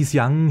course, he's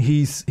young.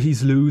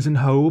 He's losing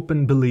hope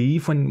and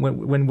belief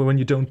when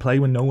you don't play,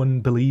 when no one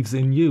believes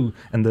in you,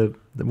 and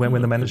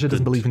when the manager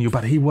doesn't believe in you.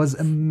 But he was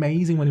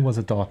amazing when he was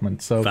at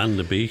Dortmund. So Van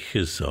der Beek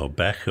or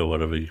Beck or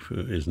whatever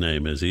his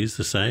name is, he's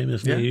the same,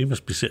 isn't he? He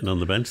must be sitting on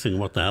the bench thinking,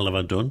 "What the hell have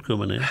I done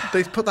coming in?"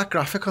 They put that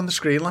graphic on the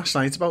screen last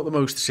night about the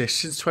most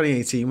assists since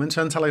 2018 when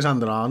Trent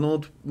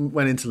Alexander-Arnold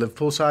went into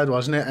Liverpool side,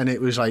 wasn't it? And it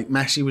was like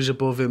Messi was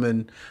above him,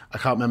 and I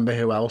can't remember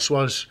who else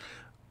was.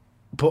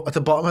 But at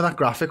the bottom of that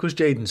graphic was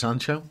Jadon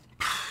Sancho.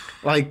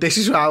 Like, this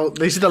is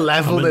the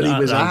level that he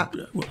was at.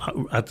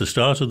 At the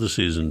start of the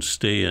season,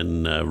 Steve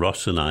and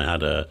Ross and I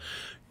had a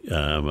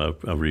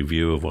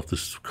review of what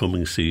this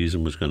coming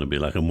season was going to be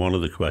like, and one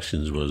of the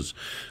questions was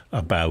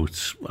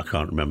about, I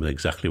can't remember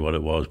exactly what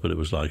it was, but it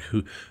was like,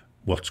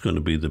 what's going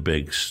to be the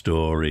big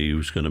story,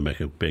 who's going to make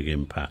a big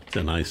impact?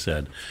 And I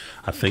said,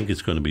 I think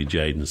it's going to be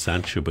Jadon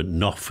Sancho, but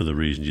not for the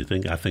reasons you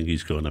think. I think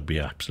he's going to be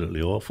absolutely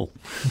awful.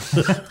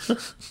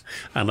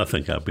 And I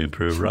think I've been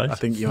proved right. I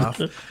think you have.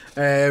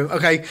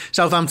 Okay,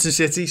 Southampton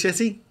City.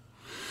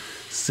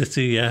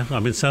 City, yeah.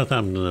 I mean,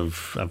 Southampton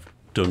have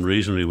done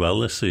reasonably well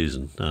this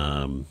season.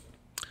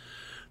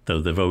 Though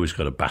they've always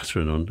got a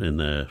battering in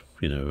their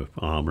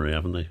armoury,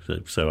 haven't they?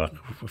 So I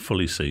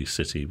fully see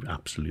City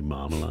absolutely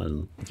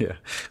marmalising. Yeah.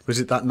 Was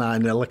it that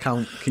 9-0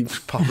 account keeps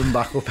popping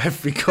back up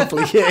every couple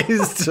of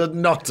years? So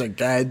not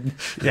again.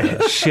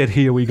 Yeah, shit,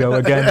 here we go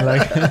again.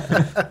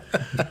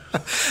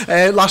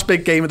 Last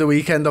big game of the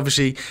weekend,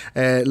 obviously,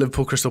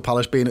 Liverpool Crystal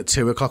Palace being at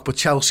 2:00, but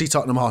Chelsea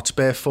Tottenham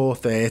Hotspur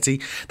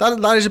 4:30.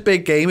 That is a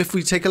big game. If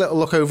we take a little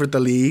look over at the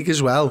league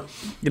as well,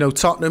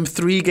 Tottenham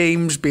 3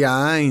 games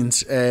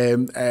behind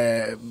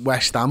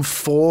West Ham,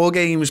 4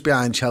 games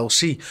behind Chelsea,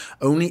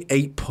 only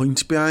 8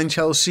 points behind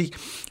Chelsea.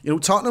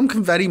 Tottenham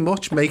can very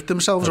much make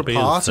themselves a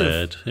part of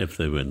third if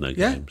they win their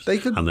games. They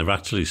could. And they've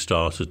actually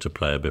started to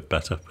play a bit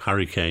better.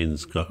 Harry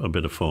Kane's got a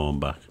bit of form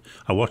back.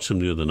 I watched them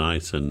the other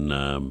night,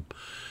 and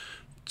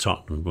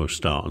Tottenham were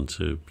starting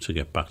to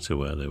get back to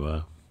where they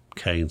were.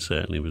 Kane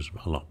certainly was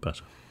a lot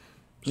better.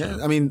 So, yeah,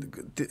 I mean,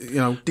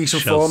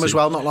 decent form as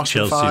well, not lost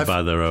in 5. Chelsea,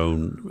 by their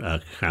own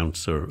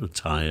accounts, are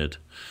tired.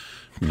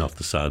 Not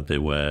the side they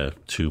were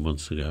 2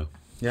 months ago.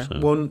 Yeah, so.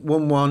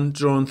 1-1,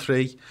 drawn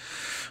 3,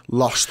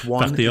 lost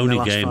 1. In fact, the only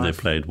game 5. they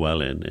played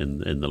well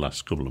in the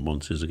last couple of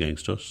months is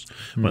against us,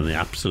 when they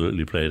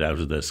absolutely played out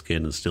of their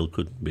skin and still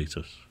couldn't beat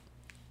us.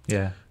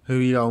 Yeah. Who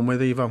are you on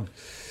with, Evo?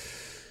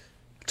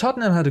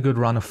 Tottenham had a good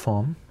run of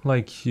form,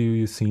 like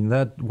you've seen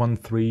that,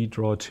 1-3,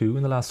 draw 2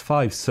 in the last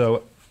 5.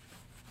 So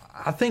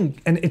I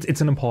think, and it's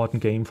an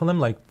important game for them,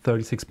 like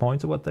 36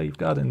 points of what they've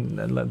got, and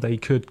they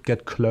could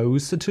get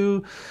closer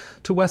to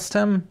West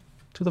Ham,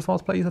 to the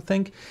 4th place, I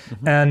think.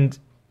 Mm-hmm. And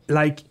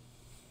like,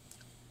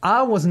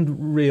 I wasn't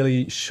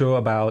really sure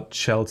about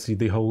Chelsea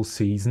the whole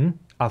season.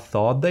 I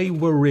thought they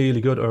were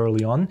really good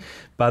early on,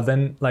 but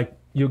then like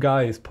you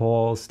guys,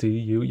 Paul,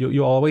 Steve,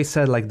 you always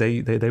said like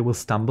they will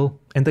stumble,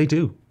 and they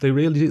do. They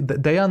really do.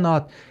 They are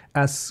not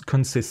as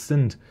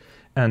consistent,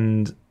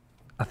 and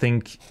I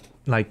think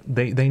like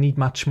they need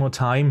much more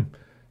time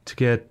to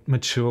get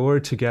mature,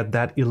 to get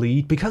that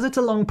elite, because it's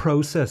a long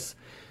process.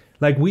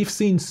 Like, we've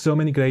seen so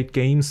many great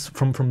games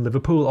from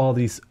Liverpool all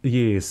these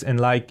years, and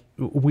like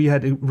we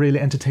had a really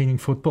entertaining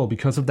football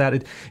because of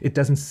that. It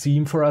doesn't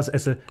seem for us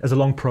as a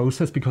long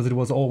process, because it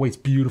was always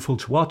beautiful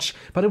to watch,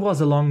 but it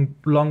was a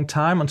long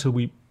time until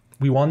we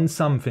won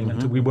something,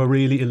 until we were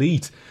really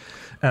elite.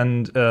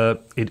 And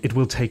it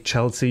will take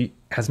Chelsea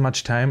as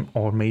much time,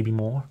 or maybe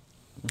more.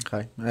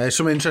 Okay.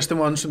 Some interesting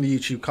ones from the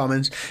YouTube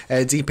comments.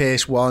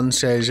 DPS1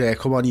 says,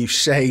 come on, you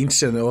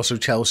Saints, and also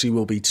Chelsea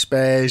will beat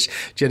Spurs.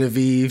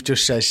 Genevieve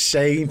just says,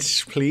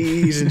 Saints,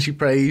 please, and she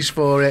prays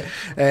for it.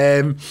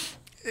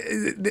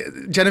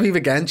 Genevieve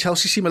again,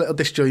 Chelsea seem a little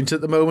disjointed at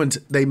the moment.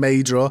 They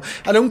may draw.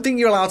 I don't think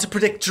you're allowed to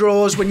predict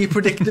draws when you're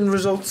predicting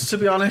results, to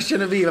be honest,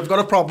 Genevieve. I've got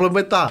a problem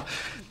with that.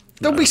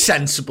 Don't be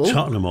sensible.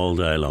 Tottenham all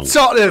day long.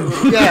 Tottenham,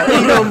 yeah, what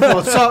are you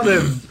going for?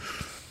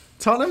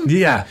 Tottenham?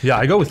 Yeah,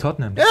 I go with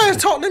Tottenham. Yeah,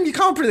 Tottenham, you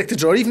can't predict a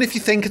draw, even if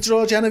you think it's a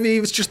draw,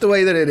 Genevieve. It's just the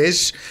way that it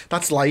is.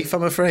 That's life,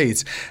 I'm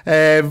afraid.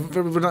 Now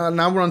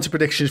we're on to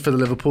predictions for the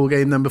Liverpool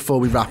game then, before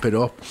we wrap it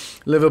up.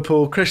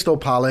 Liverpool, Crystal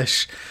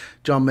Palace.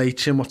 John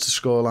Machin, what's the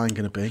scoreline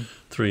going to be?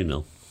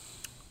 3-0.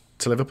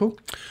 To Liverpool?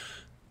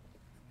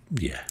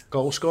 Yeah.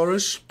 Goal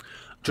scorers?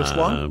 Just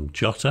one?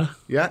 Jota.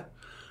 Yeah.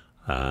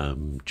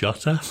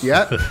 Jota.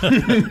 Yeah.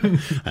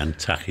 And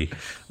Taki.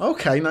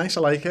 Okay, nice,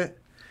 I like it.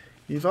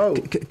 You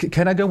vote.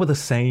 Can I go with the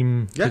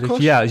same? Yeah, of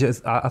course. Yeah,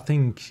 I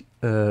think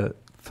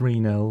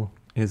 3-0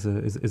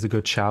 is a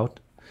good shout,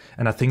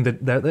 and I think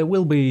that there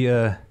will be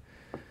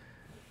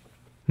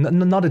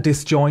not a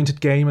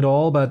disjointed game at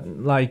all, but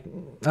like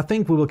I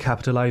think we will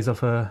capitalise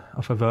off a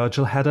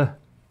Virgil header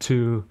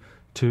to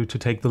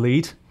take the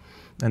lead,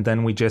 and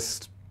then we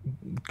just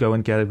go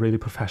and get a really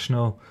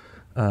professional.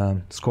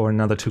 Score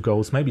another 2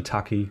 goals, maybe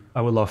Taki.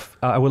 I would love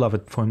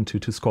it for him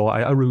to score.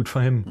 I root for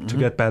him to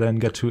get better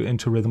and get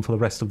into rhythm for the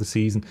rest of the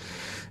season.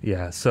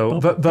 Yeah, so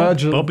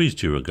Virgil. Bobby's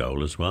due a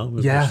goal as well.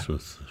 Yeah,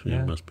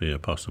 must be a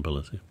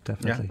possibility.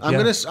 Definitely. Yeah.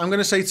 I'm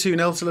gonna say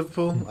 2-0 to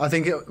Liverpool. I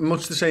think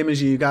much the same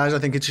as you guys. I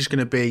think it's just going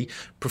to be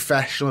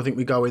professional. I think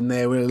we go in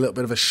there with a little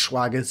bit of a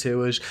swagger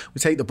to us. We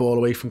take the ball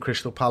away from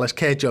Crystal Palace.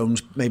 Kurt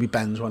Jones maybe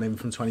bends one in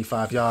from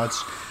 25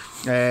 yards.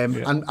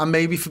 And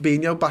maybe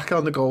Fabinho back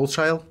on the goal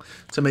trail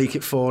to make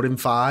it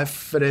 4-5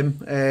 for him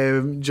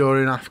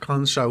during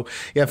AFCON. So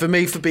yeah, for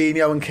me,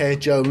 Fabinho and Kurt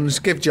Jones,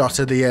 give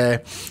Jota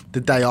the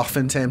day off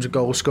in terms of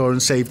goal scoring,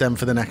 save them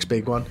for the next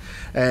big one.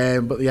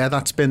 But yeah,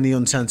 that's been the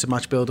Uncensored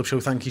Match Build-Up Show.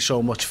 Thank you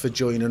so much for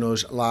joining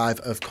us live.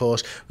 Of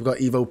course, we've got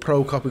Ivo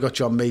Prokop, we've got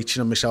John Machin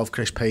and myself,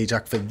 Chris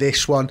Pajak, for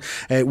this one.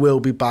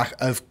 We'll be back,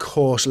 of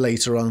course,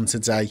 later on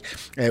today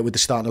with the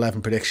Starting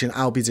 11 prediction.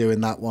 I'll be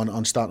doing that one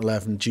on Starting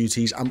 11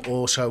 duties. I'm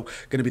also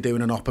going to be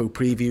doing an Oppo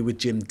preview with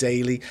Jim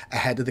Daly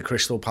ahead of the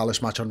Crystal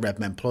Palace match on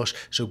Redmen Plus,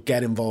 so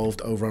get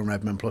involved over on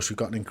Redmen Plus. We've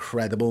got an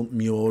incredible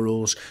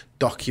murals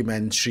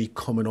documentary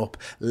coming up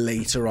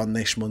later on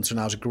this month, so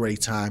now's a great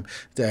time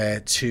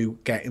to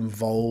get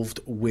involved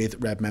with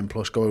Redmen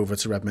Plus. Go over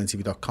to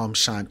redmentv.com,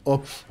 sign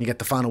up. You get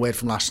the final word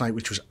from last night,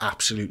 which was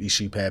absolutely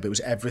superb. It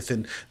was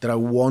everything that I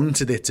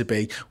wanted it to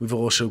be. We've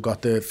also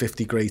got the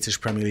 50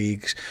 greatest Premier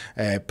League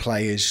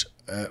players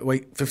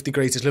 50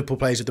 greatest Liverpool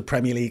players of the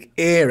Premier League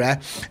era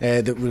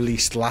that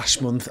released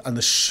last month, and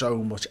there's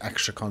so much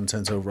extra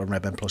content over on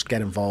Redmen Plus.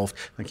 Get involved.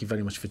 Thank you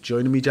very much for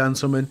joining me,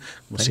 gentlemen.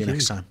 We'll see you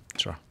next time.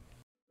 Ta-ra.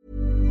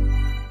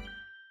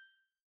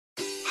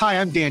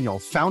 Hi, I'm Daniel,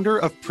 founder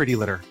of Pretty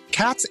Litter.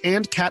 Cats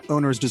and cat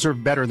owners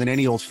deserve better than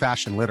any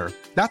old-fashioned litter.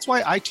 That's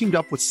why I teamed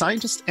up with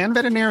scientists and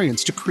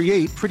veterinarians to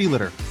create Pretty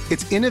Litter.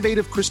 Its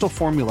innovative crystal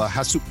formula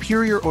has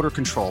superior odor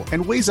control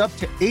and weighs up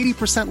to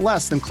 80%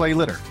 less than clay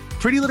litter.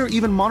 Pretty Litter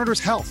even monitors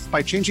health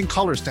by changing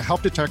colors to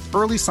help detect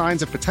early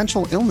signs of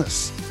potential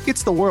illness.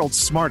 It's the world's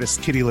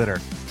smartest kitty litter.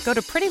 Go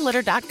to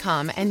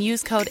prettylitter.com and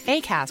use code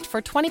ACAST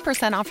for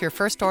 20% off your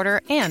first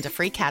order and a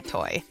free cat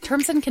toy.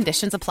 Terms and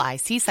conditions apply.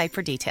 See site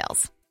for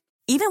details.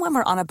 Even when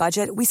we're on a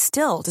budget, we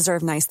still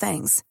deserve nice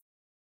things.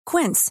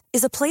 Quince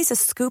is a place to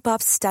scoop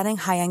up stunning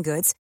high-end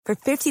goods for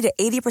 50 to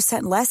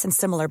 80% less than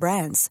similar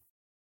brands.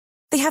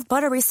 They have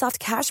buttery soft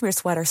cashmere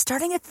sweaters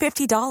starting at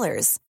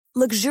 $50,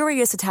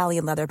 luxurious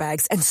Italian leather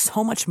bags, and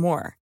so much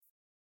more.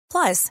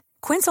 Plus,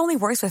 Quince only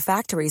works with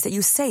factories that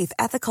use safe,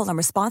 ethical, and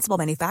responsible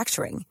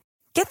manufacturing.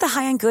 Get the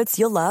high-end goods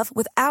you'll love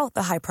without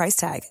the high price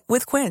tag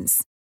with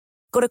Quince.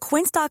 Go to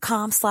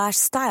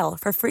quince.com/style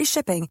for free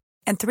shipping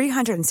and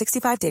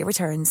 365-day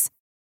returns.